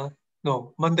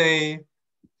 No, Monday,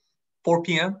 4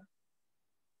 p.m.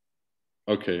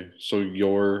 Okay,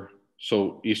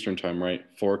 so Eastern time, right?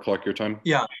 4 o'clock your time?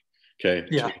 Yeah, Okay,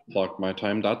 yeah, 2 o'clock my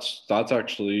time. That's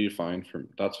actually fine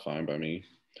that's fine by me.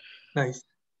 nice.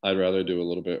 I'd rather do a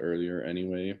little bit earlier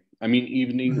anyway. I mean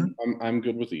evening, Hmm. I'm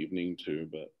good with evening too,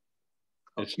 but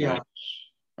it's nice.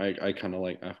 Yeah, I kind of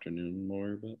like afternoon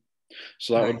more, but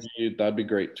so nice. that'd be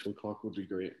great. 2 o'clock would be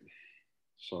great.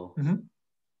 So Hmm.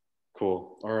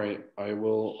 cool. All right. I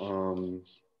will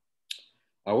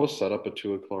set up a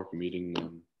 2 o'clock meeting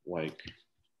then, like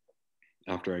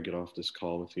after I get off this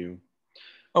call with you.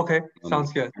 Okay,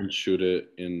 sounds good. And shoot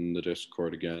it in the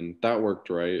Discord again. That worked,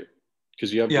 right?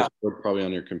 Because you have Yeah. Discord probably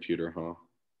on your computer, huh?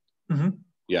 Hmm.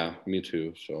 Yeah, me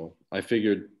too. So I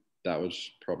figured that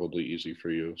was probably easy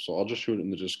for you. So I'll just shoot it in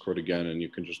the Discord again, and you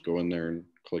can just go in there and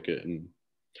click it, and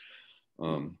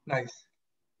um, Nice.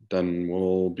 then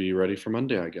we'll be ready for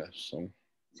Monday, I guess. So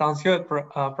Sounds good,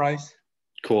 Bryce.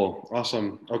 cool,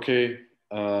 awesome. Okay,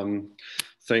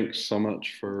 thanks so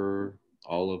much for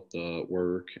all of the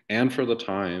work and for the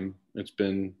time. It's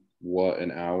been what,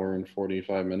 an hour and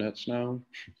 45 minutes now,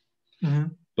 Hmm.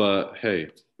 but hey,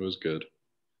 it was good.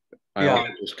 I also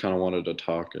Yeah. just kind of wanted to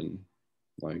talk and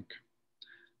like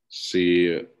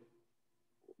see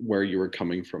where you were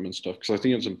coming from and stuff because I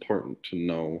think it's important to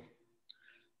know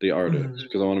the artist Hmm.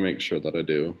 because I want to make sure that I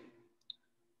do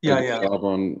a Yeah, good yeah. job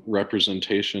on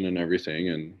representation and everything.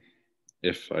 And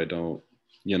if I don't,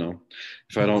 you know,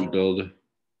 if I Mhm. don't build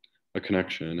a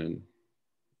connection and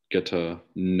get to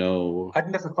know I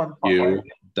think that's a fun part, right? you,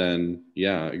 then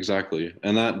yeah, exactly.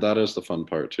 And that is the fun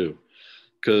part too.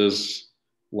 Because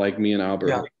like me and Albert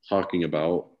Yeah. have been talking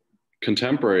about,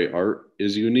 contemporary art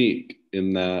is unique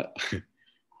in that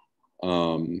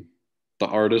um, the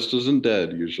artist isn't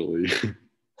dead usually.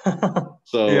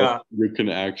 So Yeah. you can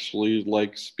actually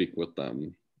like speak with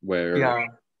them. Where Yeah.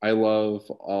 I love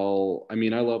all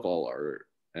art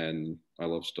and I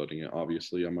love studying it.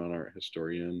 Obviously, I'm an art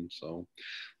historian, so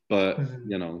but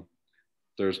Mhm.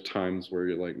 there's times where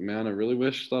you're like, man, I really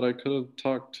wish that I could have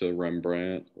talked to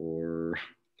Rembrandt or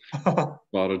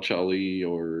Botticelli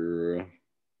or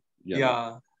you know,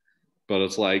 Yeah. but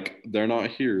it's like they're not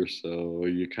here, so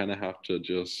you kind of have to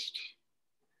just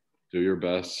do your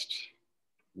best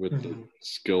with the Mhm.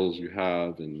 skills you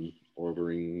have and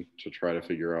ordering to try to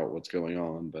figure out what's going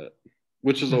on. But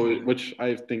which is always, Mhm. which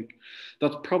I think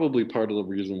that's probably part of the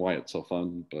reason why it's so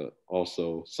fun. But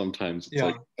also sometimes it's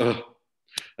like, Yeah. ugh,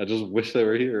 I just wish they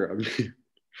were here. I mean,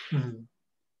 Mhm.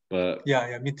 but Yeah.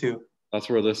 Yeah. Me too. that's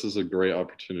where this is a great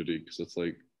opportunity because it's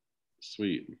like,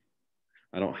 sweet.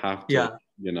 I don't have to, Yeah.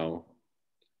 you know,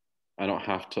 I don't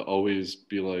have to always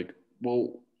be like,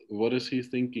 well, what is he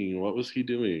thinking? What was he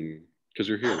doing? Because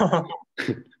you're here.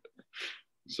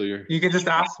 So you're You can just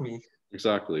ask me.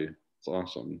 exactly. It's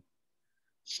awesome.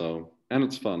 So, and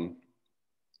it's fun.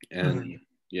 And Mhm.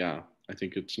 yeah, I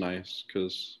think it's nice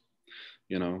because,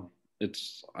 you know,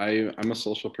 I'm a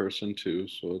social person too.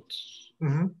 So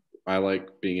Mhm. I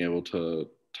like being able to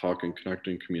talk and connect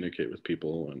and communicate with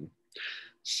people. And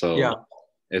so Yeah.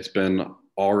 it's been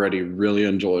already really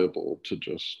enjoyable to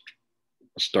just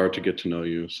start to get to know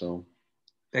you. So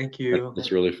Thank you.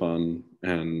 it's really fun.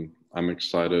 And I'm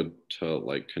excited to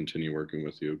like continue working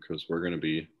with you because we're gonna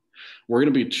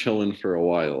be chilling for a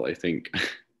while, I think,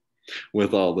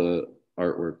 with all the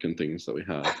artwork and things that we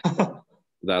have.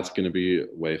 That's gonna be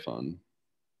way fun.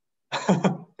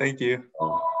 Thank you.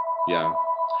 So, yeah.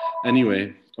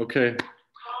 Anyway, okay.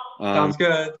 Um, Sounds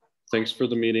good. thanks for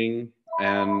the meeting,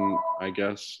 and I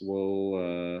guess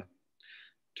we'll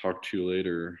talk to you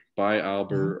later. Bye, Mhm.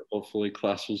 Albert. Hopefully,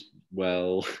 class was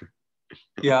well.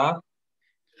 Yeah.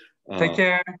 Take uh,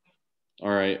 care. all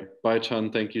right. Bye,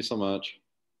 Chun. Thank you so much.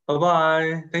 Bye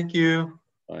bye. Thank you.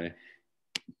 Bye.